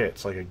 if you hit,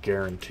 it's like a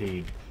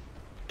guaranteed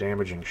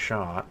damaging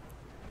shot.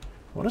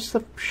 What is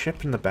the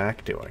ship in the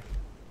back doing?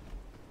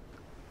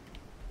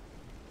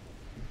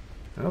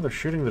 Oh, they're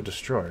shooting the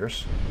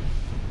destroyers.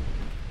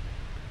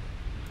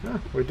 Ah,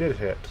 we did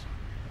hit.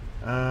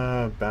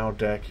 Bow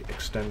deck,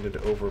 extended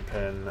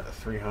overpen,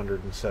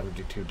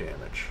 372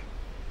 damage.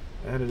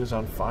 And it is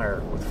on fire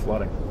with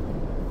flooding.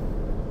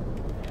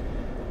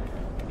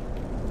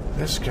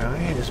 This guy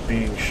is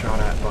being shot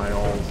at by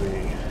all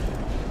the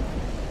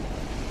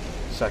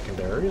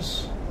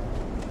secondaries.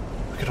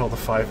 Look at all the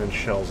 5-inch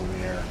shells in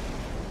the air.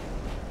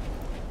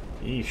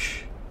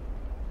 Yeesh.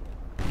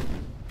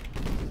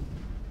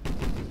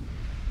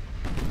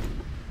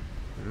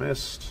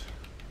 Missed.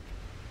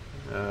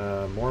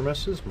 More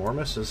misses, more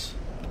misses.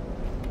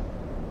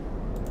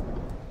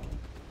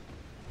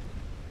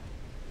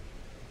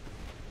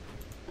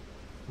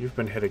 You've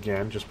been hit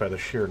again just by the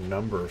sheer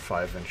number of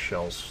 5-inch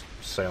shells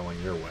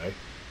sailing your way.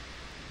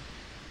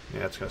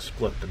 Yeah, it's going to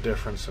split the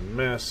difference and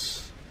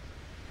miss.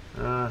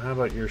 How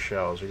about your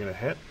shells? You're going to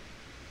hit?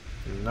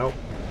 Nope.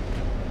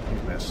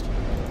 You've missed.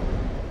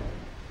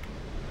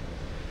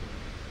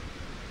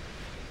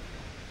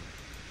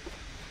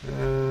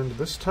 And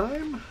this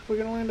time, we're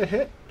going to land a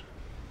hit?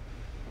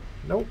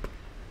 Nope.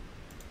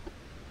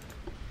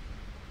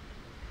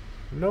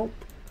 Nope.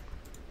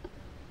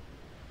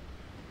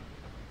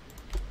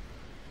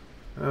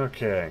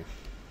 Okay.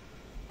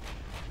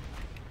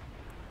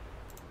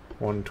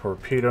 One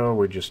torpedo,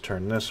 we just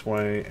turn this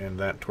way, and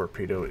that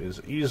torpedo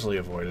is easily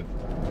avoided.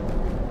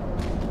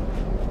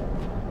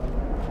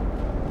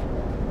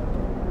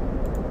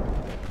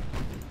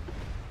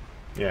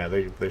 Yeah,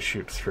 they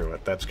shoot through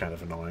it. That's kind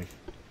of annoying.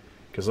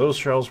 Because those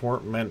shells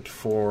weren't meant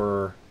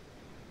for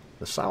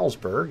the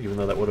Salzburg, even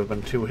though that would have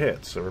been 2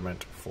 hits. They were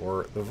meant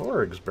for the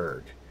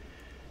Vorigsburg.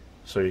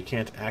 So you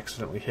can't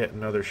accidentally hit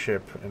another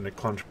ship in a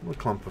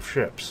clump of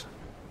ships.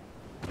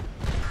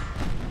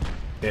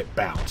 It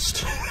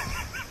bounced.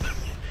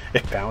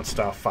 It bounced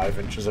off 5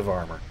 inches of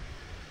armor.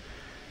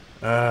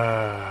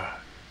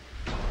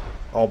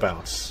 All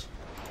bounce.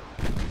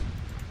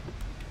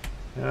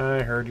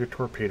 I heard your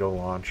torpedo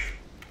launch.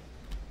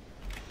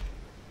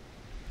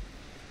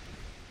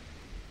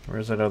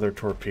 Where's that other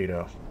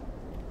torpedo?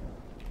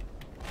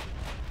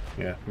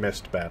 Yeah,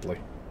 missed badly.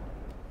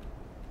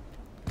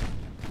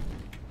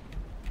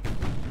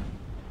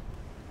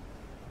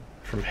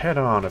 From head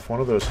on, if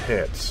one of those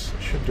hits,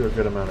 it should do a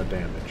good amount of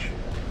damage.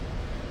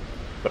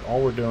 But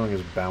all we're doing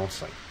is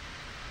bouncing.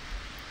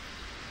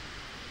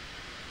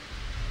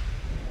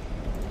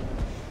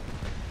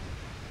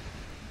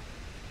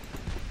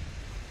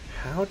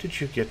 How did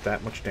you get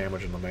that much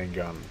damage in the main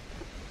gun?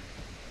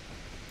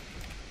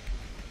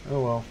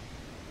 Oh well.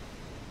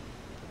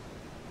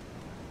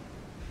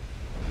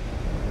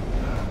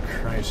 Oh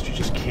Christ, you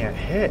just can't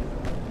hit.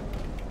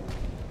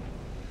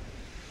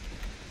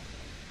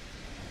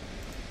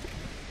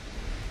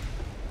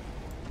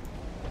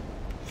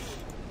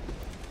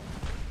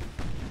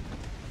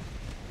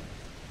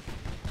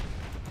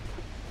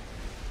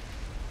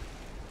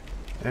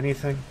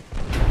 Anything?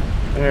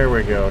 There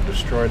we go,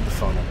 destroyed the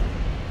funnel.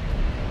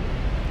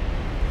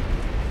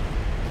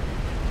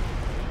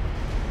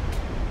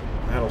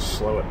 That'll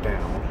slow it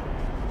down.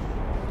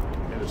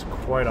 It is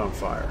quite on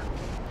fire.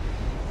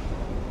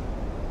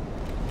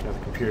 Now the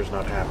computer's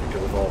not happy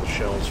because of all the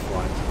shells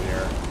flying through the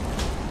air.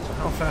 So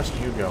how fast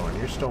are you going?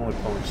 You're still only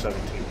pulling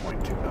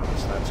 17.2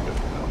 knots. That's good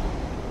to know.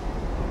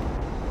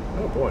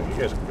 Oh boy, you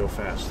guys can go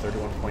fast.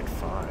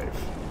 31.5.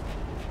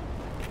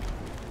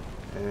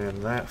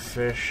 And that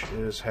fish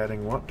is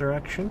heading what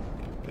direction?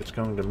 It's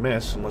going to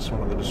miss unless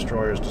one of the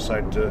destroyers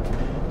decide to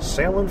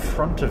sail in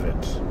front of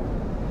it.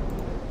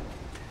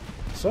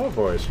 So,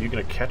 boys, are you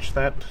going to catch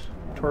that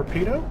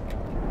torpedo?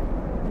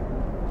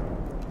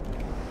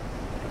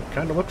 It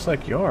kind of looks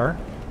like you are.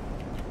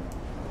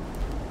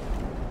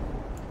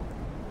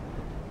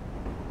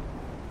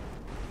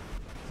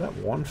 Is that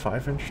one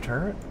 5-inch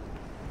turret?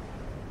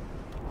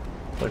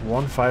 It's like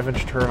one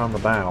 5-inch turret on the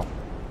bow.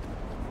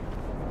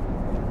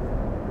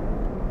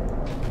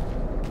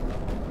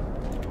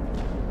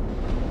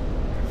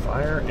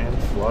 Fire and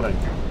flooding.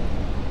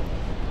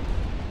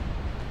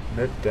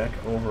 Mid-deck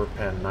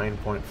overpen,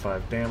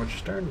 9.5 damage.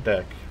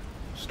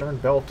 Stern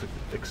belt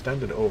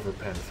extended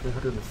overpen,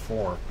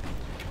 304.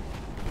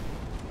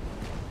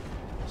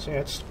 So yeah,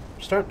 it's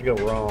starting to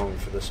go wrong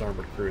for this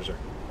armored cruiser.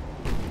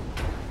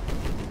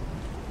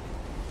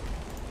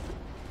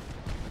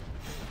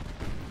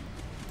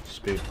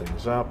 Speed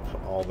things up.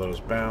 All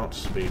those bounce.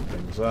 Speed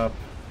things up.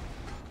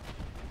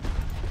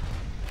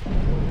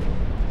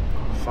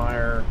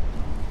 Fire.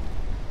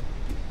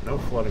 No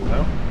flooding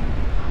though.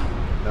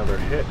 Another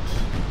hit.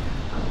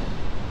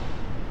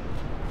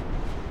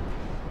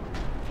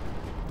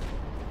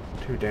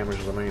 Two damage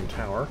to the main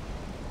tower.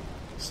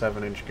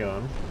 7-inch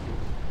gun.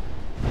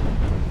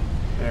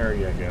 There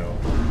you go.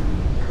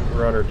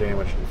 Rudder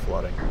damage and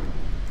flooding.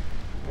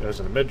 There's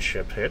a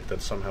midship hit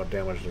that somehow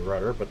damaged the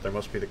rudder, but there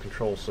must be the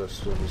control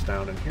systems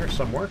down in here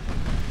somewhere.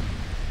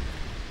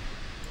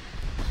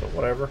 So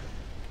whatever.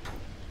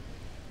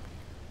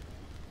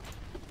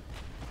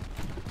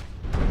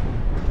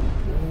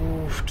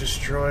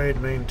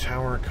 Destroyed, main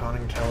tower,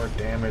 conning tower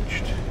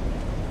damaged.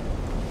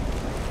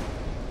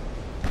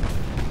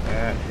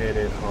 That hit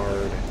it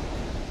hard.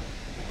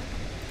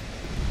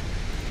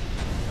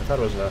 I thought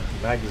it was a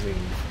magazine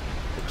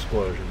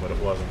explosion, but it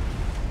wasn't.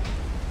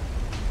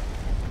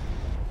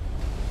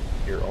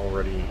 You're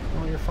already...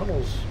 well, your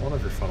funnel's... one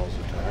of your funnel's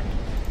attacked.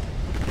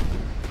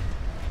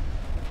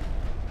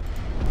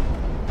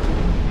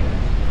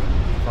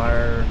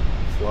 Fire,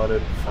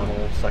 flooded,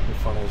 funnel, second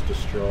funnel's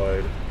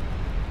destroyed.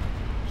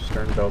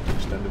 Stern belt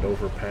extended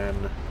over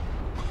pen.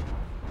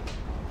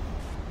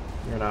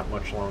 You're not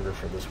much longer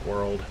for this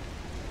world.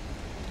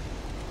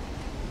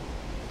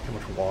 How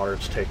much water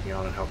it's taking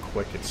on and how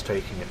quick it's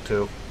taking it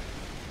too.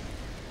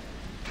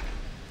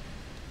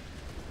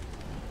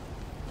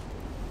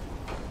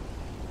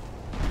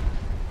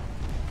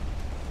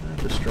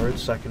 Destroyed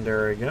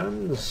secondary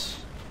guns.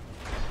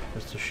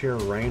 Just a sheer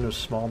rain of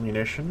small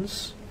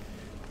munitions.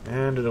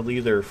 And it'll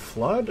either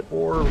flood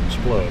or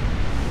explode.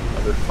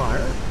 Another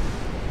fire.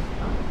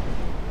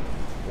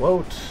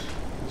 Float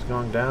is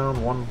going down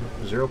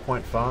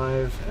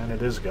 0.5 and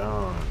it is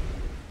gone.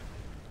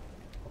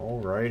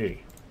 Alrighty.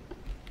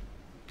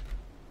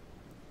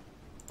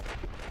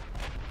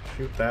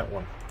 Shoot that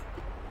one.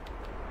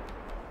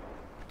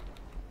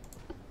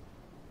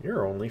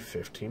 You're only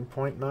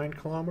 15.9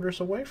 kilometers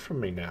away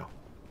from me now.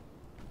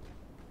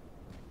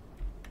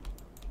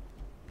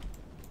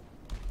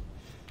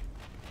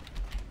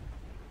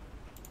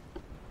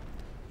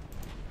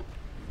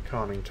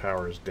 Conning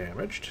tower is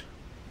damaged.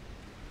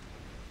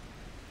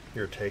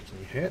 You're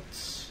taking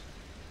hits.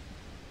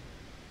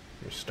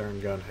 Your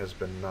stern gun has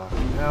been knocked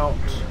out.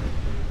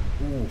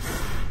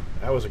 Oof.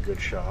 That was a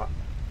good shot.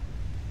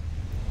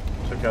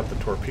 Took out the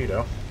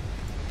torpedo.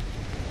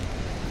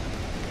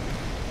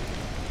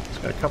 It's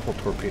got a couple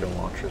torpedo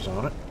launchers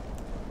on it.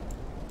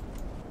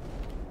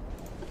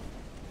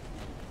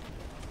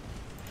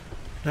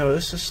 Now,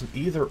 this is an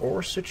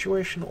either-or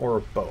situation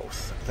or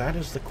both. That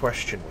is the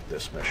question with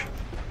this mission.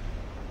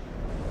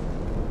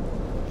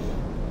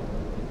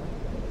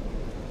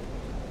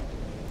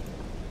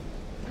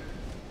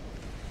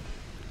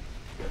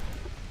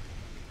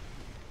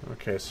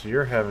 Okay, so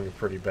you're having a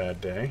pretty bad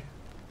day.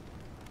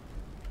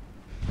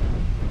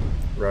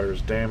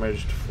 Rudder's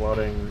damaged,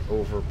 flooding,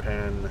 over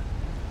pen,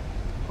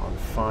 on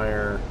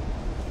fire.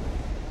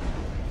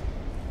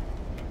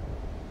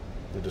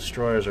 The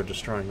destroyers are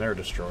destroying their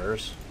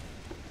destroyers.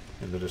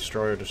 And the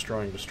destroyer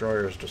destroying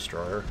destroyer's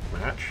destroyer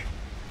match.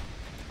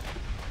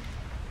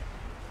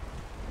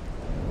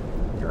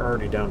 You're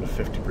already down to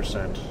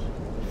 50%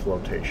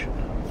 flotation.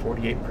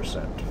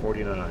 48%,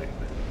 49%.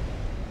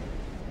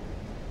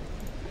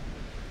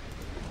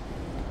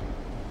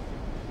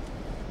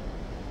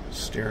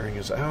 Steering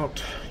is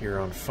out, you're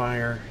on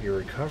fire, you're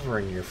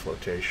recovering your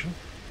flotation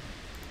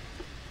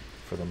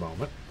for the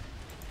moment.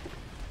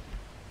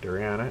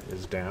 Duriana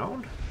is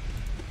down.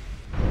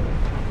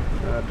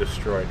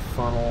 Destroyed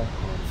funnel,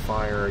 on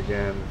fire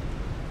again.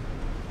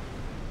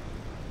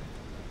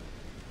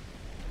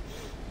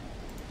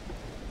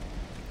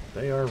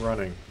 They are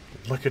running.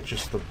 Look at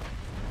just the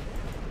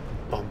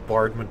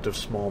bombardment of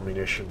small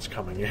munitions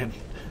coming in.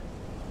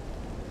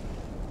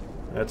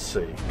 Let's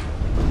see.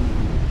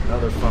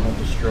 Another funnel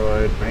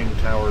destroyed, main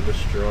tower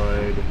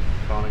destroyed,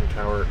 conning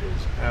tower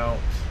is out.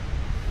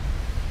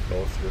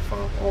 Both your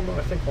funnel. Oh no,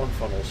 I think one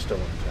funnel is still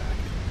intact.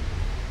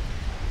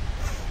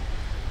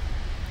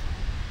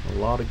 A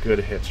lot of good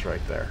hits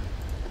right there.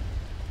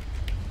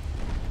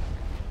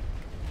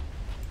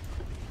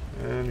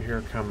 And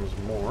here comes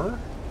more.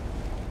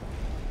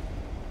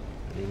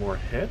 Any more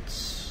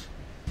hits?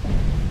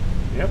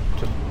 Yep,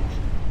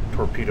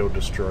 torpedo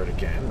destroyed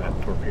again. That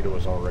torpedo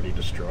is already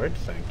destroyed,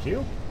 thank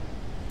you.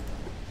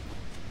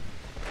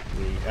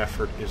 The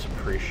effort is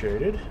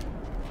appreciated.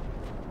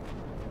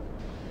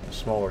 The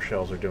smaller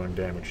shells are doing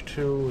damage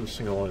too. The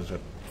single is at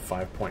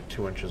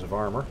 5.2 inches of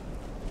armor.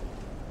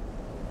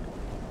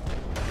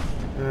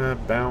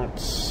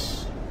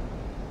 Bounce.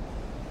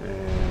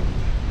 And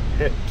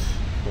hit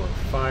for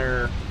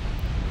fire.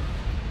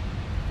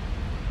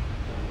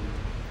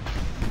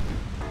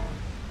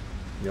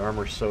 The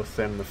armor's so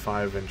thin the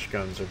 5-inch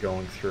guns are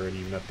going through it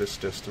even at this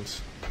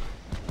distance.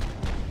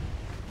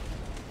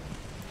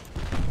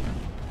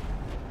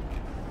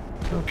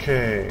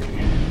 Okay,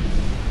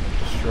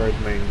 destroyed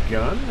main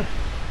gun,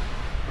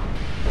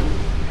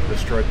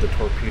 destroyed the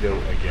torpedo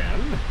again.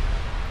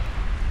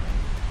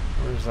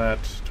 Where's that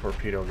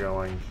torpedo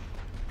going?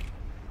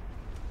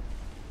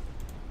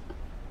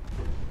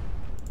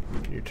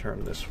 You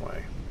turn this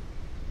way.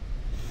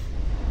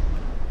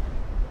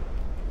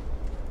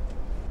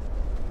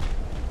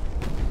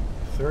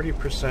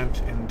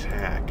 %30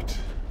 intact.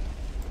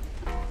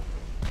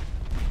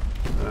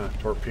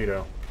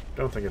 Torpedo.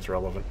 Don't think it's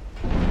relevant.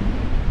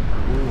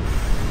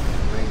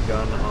 Oof. Main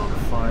gun on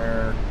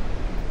fire.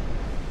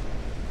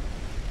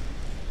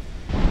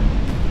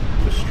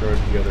 Destroyed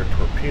the other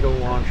torpedo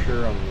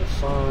launcher on the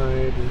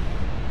side.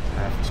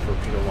 Half its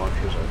torpedo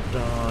launchers are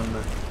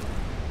done.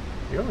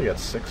 You only got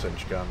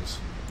 6-inch guns.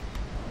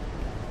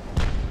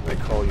 They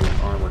call you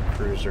an armored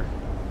cruiser.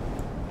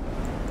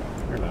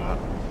 You're not.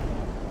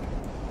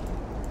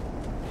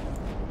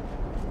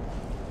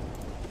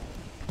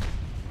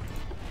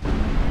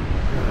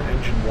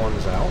 mission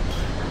 1's out.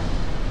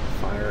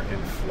 Fire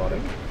and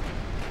flooding.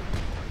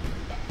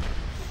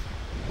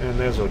 And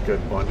there's a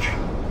good bunch.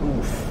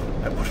 Oof.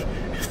 That would,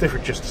 if they were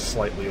just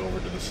slightly over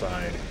to the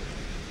side.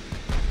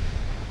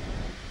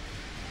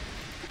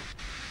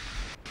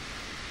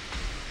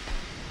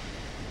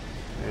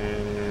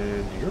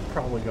 And you're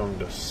probably going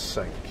to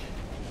sink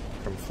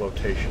from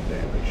flotation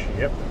damage.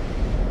 Yep.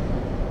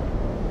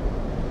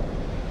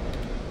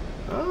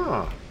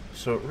 Ah,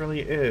 so it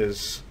really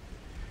is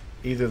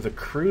either the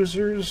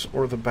cruisers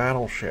or the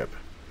battleship.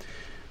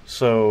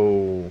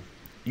 So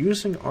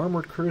using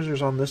armored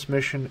cruisers on this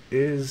mission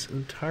is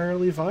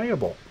entirely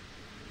viable.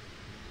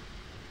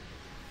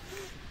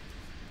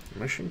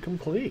 Mission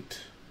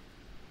complete.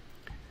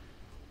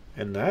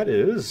 And that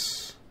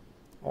is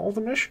all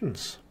the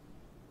missions.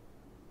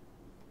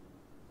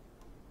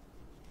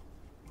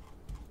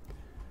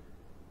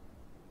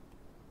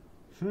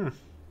 Well,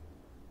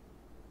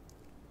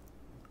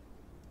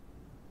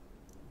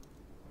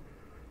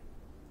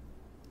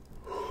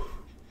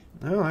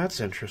 that's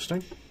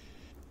interesting.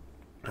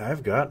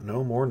 I've got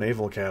no more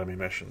Naval Academy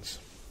missions.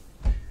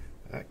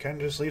 That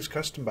kind of just leaves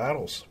custom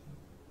battles.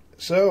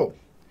 So,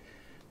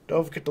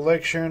 don't forget to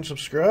like, share, and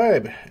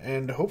subscribe,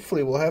 and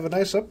hopefully we'll have a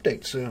nice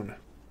update soon.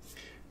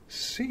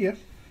 See ya.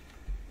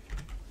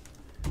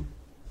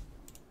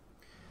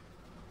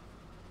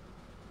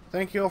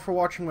 Thank you all for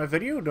watching my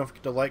video. Don't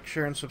forget to like,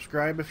 share, and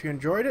subscribe if you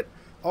enjoyed it.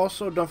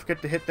 Also, don't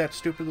forget to hit that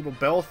stupid little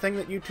bell thing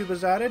that YouTube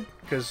has added,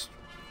 because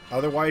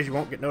otherwise you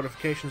won't get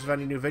notifications of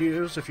any new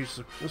videos if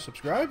you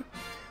subscribe.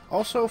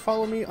 Also,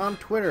 follow me on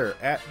Twitter,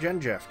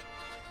 @GenJeft,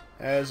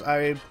 as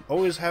I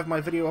always have my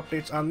video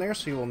updates on there,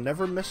 so you will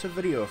never miss a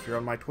video if you're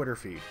on my Twitter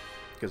feed,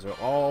 because they'll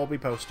all be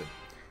posted.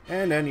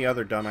 And any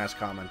other dumbass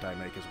comment I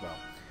make as well.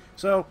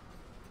 So,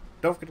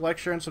 don't forget to like,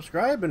 share, and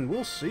subscribe, and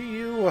we'll see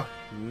you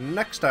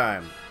next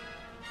time.